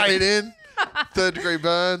it shit. straight in. 3rd degree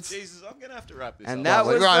burns. Jesus, I'm going to have to wrap this And up. that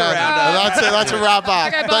was the Right, roundup. that's it. That's a wrap up.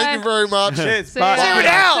 Okay, Thank bye. you very much. Cheers. See Bye.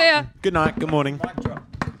 ya. See ya. Good night. Good morning.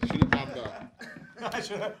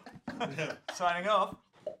 Signing off.